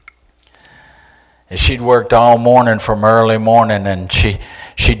 And she'd worked all morning from early morning, and she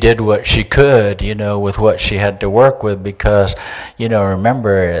did what she could, with what she had to work with, because,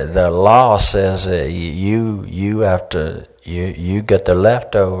 remember, the law says that you have to, you get the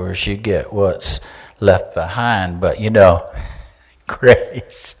leftovers, you get what's left behind, but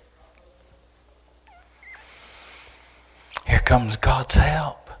grace. Here comes God's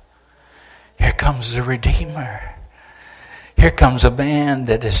help. Here comes the Redeemer. Here comes a man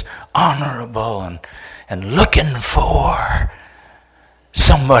that is honorable and looking for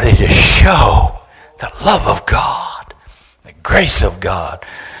somebody to show the love of God, the grace of God,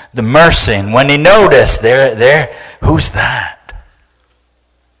 the mercy. And when he noticed, who's that?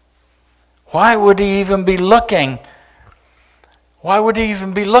 Why would he even be looking? Why would he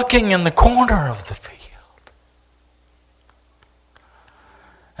even be looking in the corner of the field?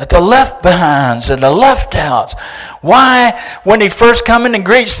 At the left behinds and the left outs. Why, when he first comes in and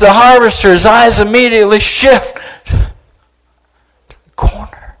greets the harvester, his eyes immediately shift to the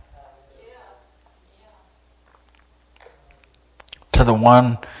corner? To the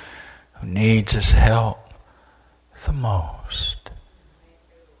one who needs his help the most.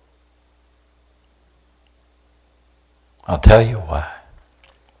 I'll tell you why.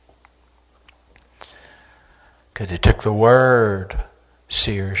 Because he took the word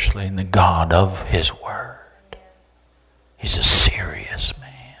seriously and the God of his word. He's a serious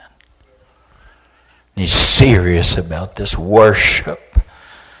man. He's serious about this worship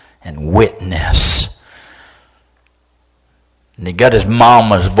and witness. And he got his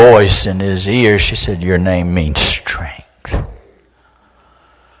mama's voice in his ear. She said, your name means strength.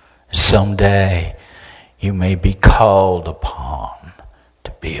 Someday you may be called upon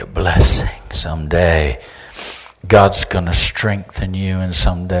to be a blessing. Someday God's going to strengthen you, and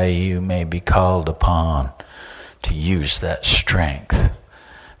someday you may be called upon to use that strength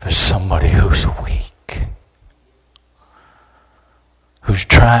for somebody who's weak, who's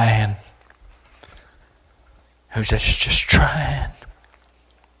trying, who's just trying.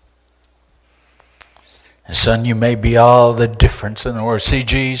 And son, you may be all the difference in the world. See,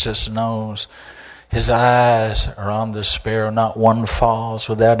 Jesus knows. His eyes are on the sparrow, not one falls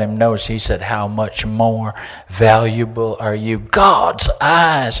without him notice. He said, how much more valuable are you? God's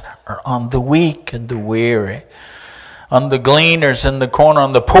eyes are on the weak and the weary, on the gleaners in the corner,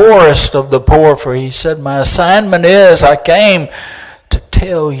 on the poorest of the poor. For he said, my assignment is, I came to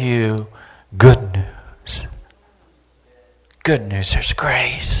tell you good news. Good news, there's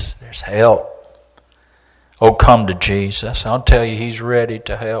grace, there's help. Oh, come to Jesus. I'll tell you, he's ready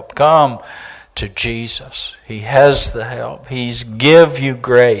to help. Come to Jesus. He has the help. He's give you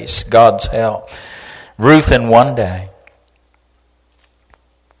grace, God's help. Ruth, in one day,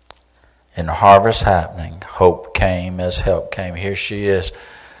 in the harvest happening, hope came as help came. Here she is,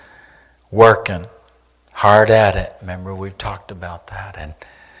 working hard at it. Remember, we've talked about that. And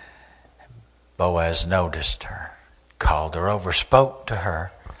Boaz noticed her, called her over, spoke to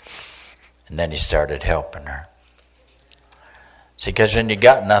her, and then he started helping her. See, because when you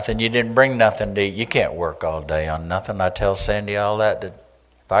got nothing, you didn't bring nothing to eat. You can't work all day on nothing. I tell Sandy all that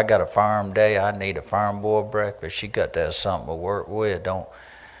if I got a farm day, I need a farm boy breakfast. She got to have something to work with. Don't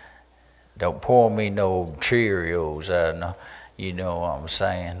pour me no Cheerios. You know what I'm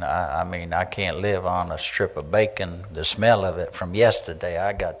saying? I mean, I can't live on a strip of bacon, the smell of it from yesterday.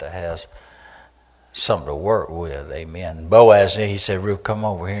 I got to have something to work with. Amen. Boaz, he said, Ruth, come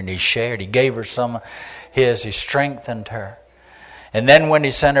over here. And he shared. He gave her some of his. He strengthened her. And then when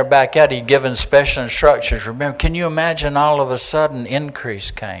he sent her back out, he'd given special instructions. Remember, can you imagine all of a sudden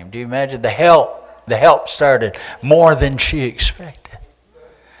increase came? Do you imagine the help? The help started more than she expected.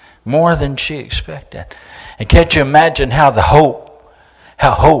 More than she expected. And can't you imagine how hope,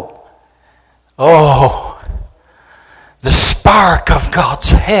 the spark of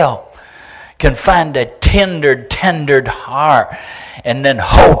God's help can find a tendered heart, and then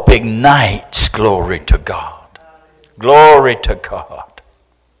hope ignites. Glory to God. Glory to God.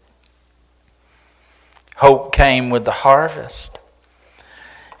 Hope came with the harvest.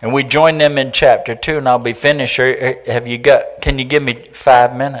 And we join them in chapter 2, and I'll be finished. Can you give me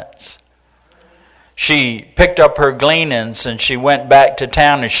 5 minutes? She picked up her gleanings and she went back to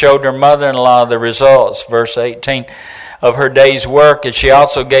town and showed her mother-in-law the results, verse 18, of her day's work. And she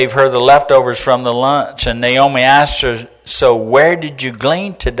also gave her the leftovers from the lunch. And Naomi asked her, so where did you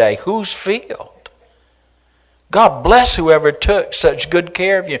glean today? Whose field? God bless whoever took such good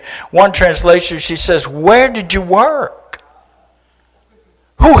care of you. One translation, she says, where did you work?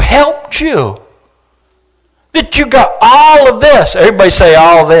 Who helped you? That you got all of this. Everybody say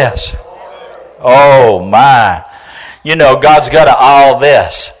all this. Oh my. You know, God's got all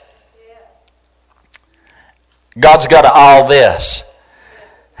this. God's got all this.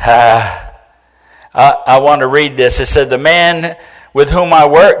 I want to read this. It said, the man with whom I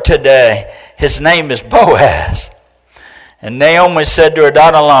work today, his name is Boaz. And Naomi said to her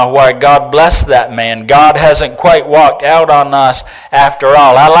daughter-in-law, why, God bless that man. God hasn't quite walked out on us after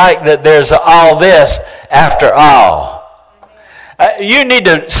all. I like that there's all this after all. You need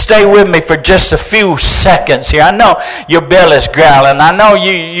to stay with me for just a few seconds here. I know your belly's growling. I know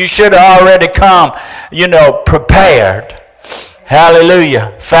you should have already come, prepared.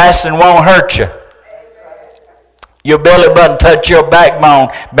 Hallelujah. Fasting won't hurt you. Your belly button touch your backbone.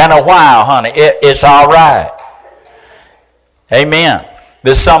 Been a while, honey. It's all right. Amen.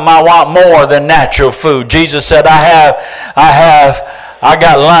 There's something I want more than natural food. Jesus said, I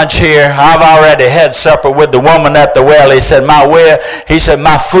got lunch here. I've already had supper with the woman at the well. He said,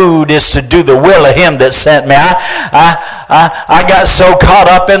 my food is to do the will of him that sent me. I got so caught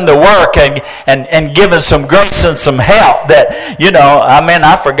up in the work and giving some grace and some help that,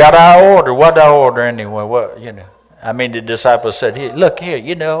 I forgot I ordered. What did I order anyway? The disciples said, here, look here,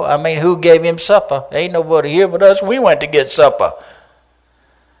 who gave him supper? Ain't nobody here but us. We went to get supper.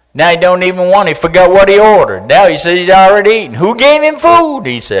 Now he don't even want it. He forgot what he ordered. Now he says he's already eaten. Who gave him food?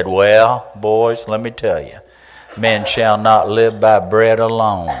 He said, well, boys, let me tell you. Men shall not live by bread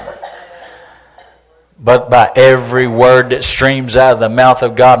alone, but by every word that streams out of the mouth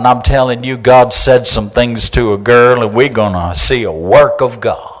of God. And I'm telling you, God said some things to a girl, and we're going to see a work of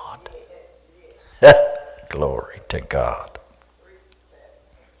God. Glory to God.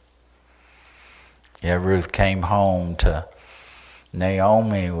 Yeah, Ruth came home to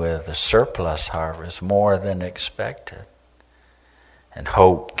Naomi with a surplus harvest, more than expected. And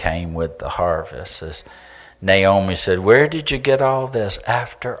hope came with the harvest. As Naomi said, where did you get all this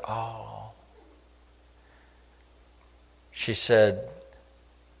after all? She said,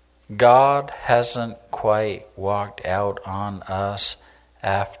 God hasn't quite walked out on us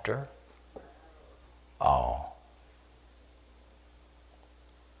after all.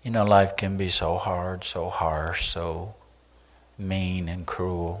 Life can be so hard, so harsh, so mean and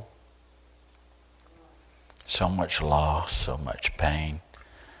cruel. So much loss, so much pain,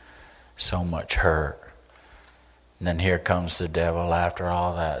 so much hurt. And then here comes the devil after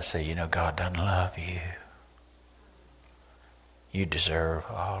all that, say, God doesn't love you. You deserve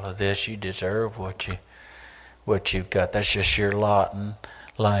all of this. You deserve what you've got. That's just your lot in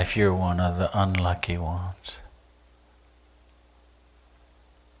life. You're one of the unlucky ones.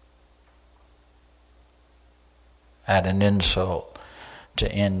 Add an insult to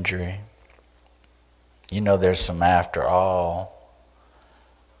injury. There's some after all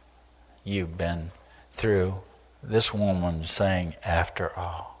you've been through. This woman's saying after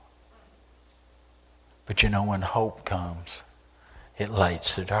all. But when hope comes, it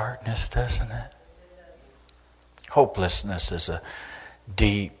lights the darkness, doesn't it? Hopelessness is a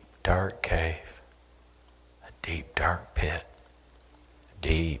deep, dark cave, a deep, dark pit,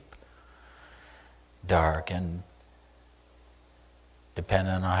 deep, dark, and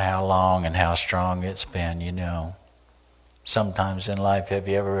depending on how long and how strong it's been, sometimes in life, have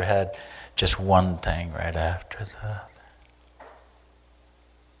you ever had just one thing right after the other?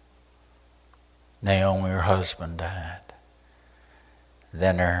 Naomi, her husband, died.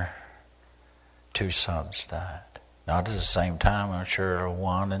 Then her 2 sons died. Not at the same time, I'm sure,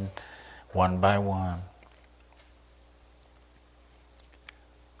 one by one.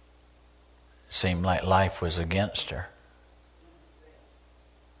 It seemed like life was against her.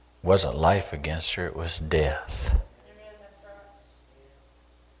 It wasn't life against her, it was death.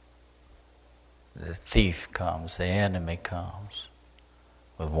 The thief comes, the enemy comes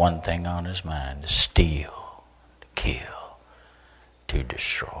with one thing on his mind: to steal, to kill, to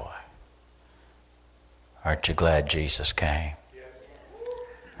destroy. Aren't you glad Jesus came?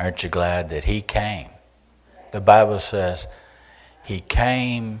 Aren't you glad that he came? The Bible says he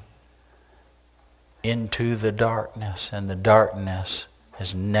came into the darkness, and the darkness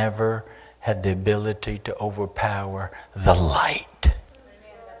has never had the ability to overpower the light.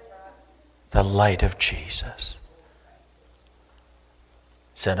 The light of Jesus.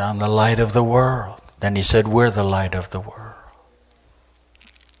 He said, I'm the light of the world. Then he said, we're the light of the world.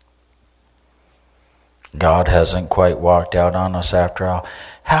 God hasn't quite walked out on us after all.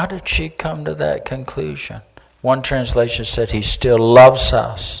 How did she come to that conclusion? One translation said he still loves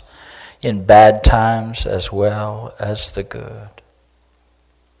us in bad times as well as the good.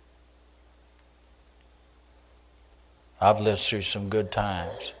 I've lived through some good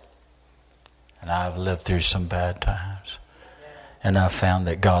times, and I've lived through some bad times. And I've found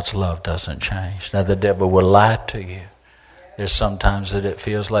that God's love doesn't change. Now the devil will lie to you. There's sometimes that it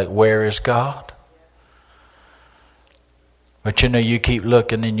feels like, where is God? But you keep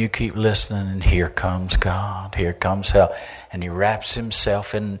looking and you keep listening, and here comes God. Here comes help. And he wraps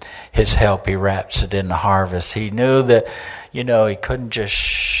himself in his help. He wraps it in the harvest. He knew that, he couldn't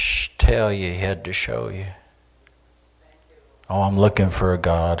just tell you. He had to show you. Oh, I'm looking for a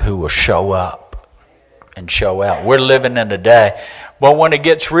God who will show up and show out. We're living in a day. But when it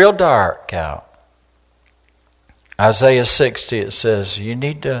gets real dark out, Isaiah 60, it says, you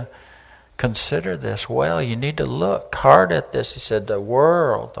need to consider this well. You need to look hard at this. He said the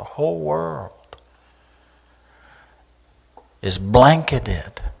whole world is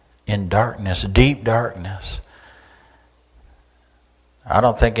blanketed in darkness, deep darkness. I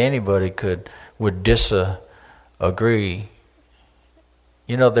don't think anybody would disagree.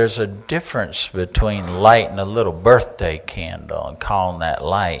 There's a difference between lighting a little birthday candle and calling that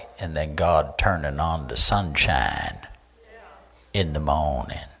light, and then God turning on the sunshine in the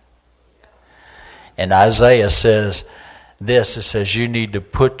morning. And Isaiah says this, it says, you need to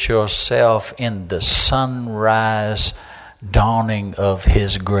put yourself in the sunrise dawning of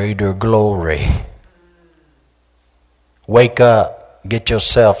his greater glory. Wake up, get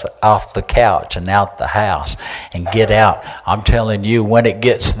yourself off the couch and out the house and get out. I'm telling you, when it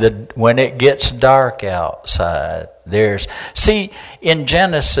gets dark outside, in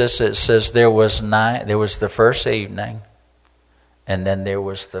Genesis it says there was the first evening, and then there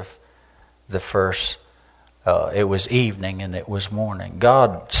was the first, it was evening and it was morning.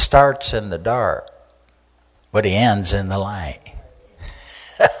 God starts in the dark, but he ends in the light.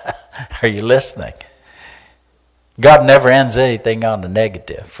 Are you listening? God never ends anything on the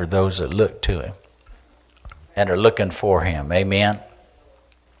negative for those that look to him and are looking for him. Amen?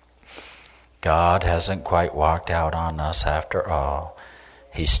 God hasn't quite walked out on us after all.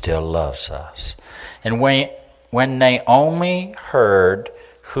 He still loves us. And when Naomi heard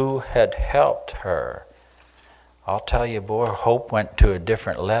who had helped her, I'll tell you, boy, hope went to a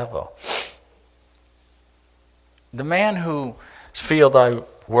different level. The man whose field I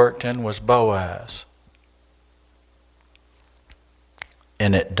worked in was Boaz.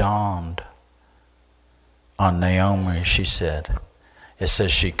 And it dawned on Naomi, she said. It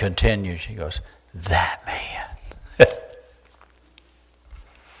says she continued, she goes, that man.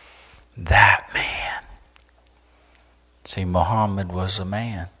 That man. See, Muhammad was a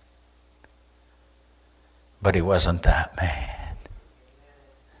man. But he wasn't that man.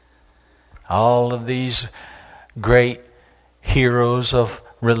 All of these great heroes of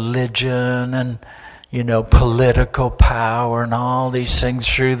religion and political power and all these things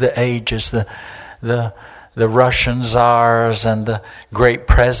through the ages, the Russian czars and the great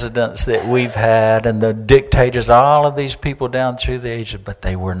presidents that we've had and the dictators, all of these people down through the ages, but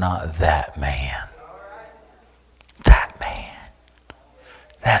they were not that man. That man.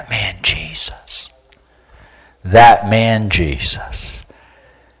 That man Jesus. That man Jesus.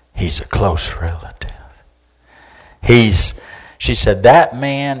 He's a close relative. She said, that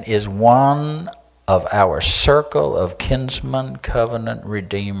man is one of our circle of kinsman, covenant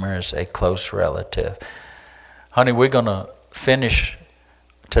redeemers, a close relative. Honey, we're going to finish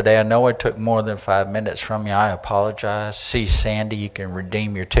today. I know I took more than 5 minutes from you. I apologize. See Sandy, you can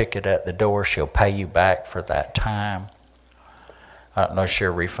redeem your ticket at the door. She'll pay you back for that time. I don't know if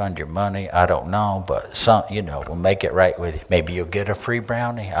she'll refund your money. I don't know, but we'll make it right with you. Maybe you'll get a free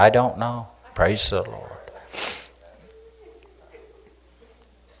brownie. I don't know. Praise the Lord.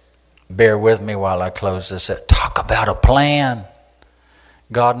 Bear with me while I close this. Talk about a plan.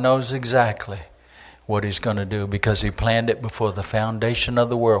 God knows exactly what he's going to do because he planned it before the foundation of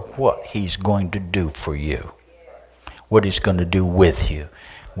the world. What he's going to do for you. What he's going to do with you.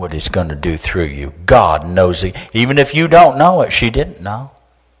 What he's going to do through you. God knows it. Even if you don't know it, she didn't know.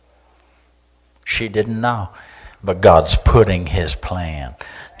 She didn't know. But God's putting his plan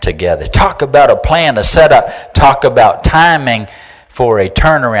together. Talk about a plan, a setup. Talk about timing for a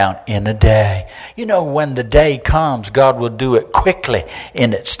turnaround in a day. When the day comes, God will do it quickly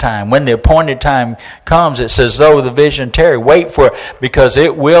in its time. When the appointed time comes, it says, though the vision tarry, wait for it, because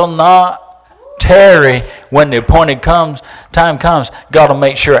it will not tarry. When the appointed time comes, God will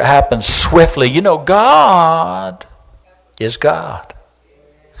make sure it happens swiftly. You know, God is God.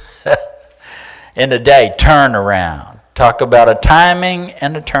 In a day, turnaround. Talk about a timing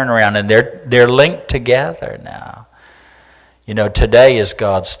and a turnaround, and they're linked together now. You know, today is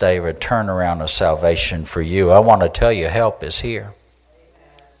God's day of a turnaround of salvation for you. I want to tell you, help is here.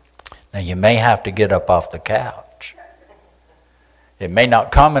 Now, you may have to get up off the couch. It may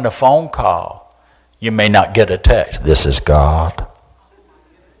not come in a phone call. You may not get a text. This is God.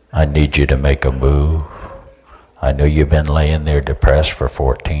 I need you to make a move. I know you've been laying there depressed for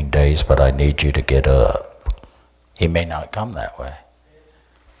 14 days, but I need you to get up. He may not come that way.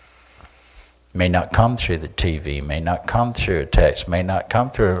 May not come through the TV, may not come through a text, may not come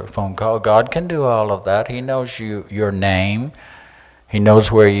through a phone call. God can do all of that. He knows your name. He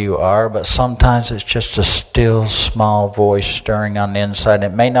knows where you are, but sometimes it's just a still, small voice stirring on the inside.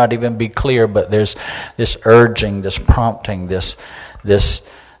 It may not even be clear, but there's this urging, this prompting, this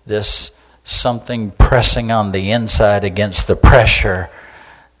something pressing on the inside against the pressure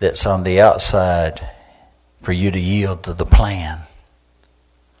that's on the outside for you to yield to the plan.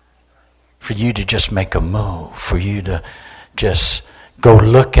 For you to just make a move, for you to just go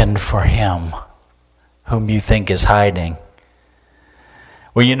looking for him whom you think is hiding.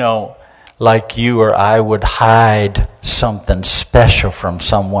 Well, you know, like you or I would hide something special from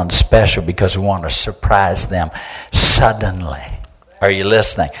someone special because we want to surprise them suddenly. Are you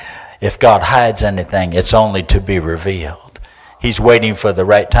listening? If God hides anything, it's only to be revealed. He's waiting for the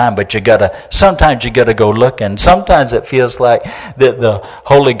right time, but sometimes you gotta go looking. Sometimes it feels like that the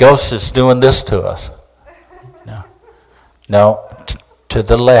Holy Ghost is doing this to us. No, to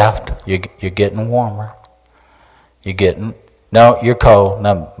the left, you're getting warmer. You're cold.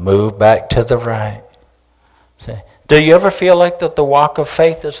 Now move back to the right. See? Do you ever feel like that the walk of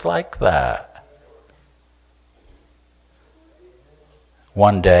faith is like that?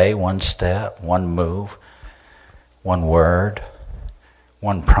 One day, one step, one move, one word,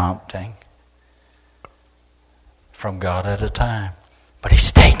 one prompting from God at a time. But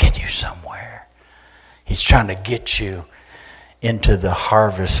he's taking you somewhere. He's trying to get you into the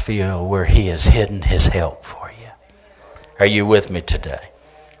harvest field where he has hidden his help for you. Are you with me today?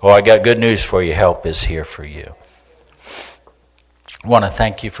 Well, I got good news for you. Help is here for you. I want to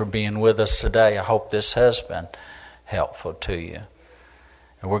thank you for being with us today. I hope this has been helpful to you.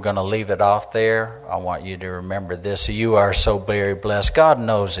 And we're going to leave it off there. I want you to remember this. You are so very blessed. God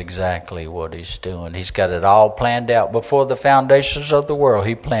knows exactly what he's doing. He's got it all planned out. Before the foundations of the world,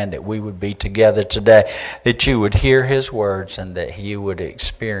 he planned it. We would be together today, that you would hear his words and that you would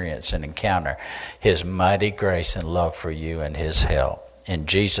experience and encounter his mighty grace and love for you and his help. In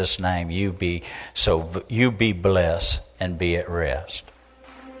Jesus' name, you be blessed and be at rest.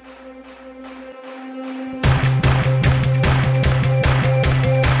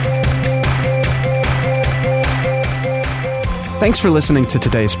 Thanks for listening to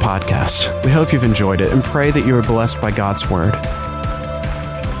today's podcast. We hope you've enjoyed it and pray that you are blessed by God's Word.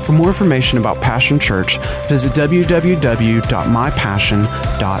 For more information about Passion Church, visit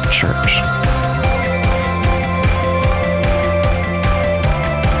www.mypassion.church.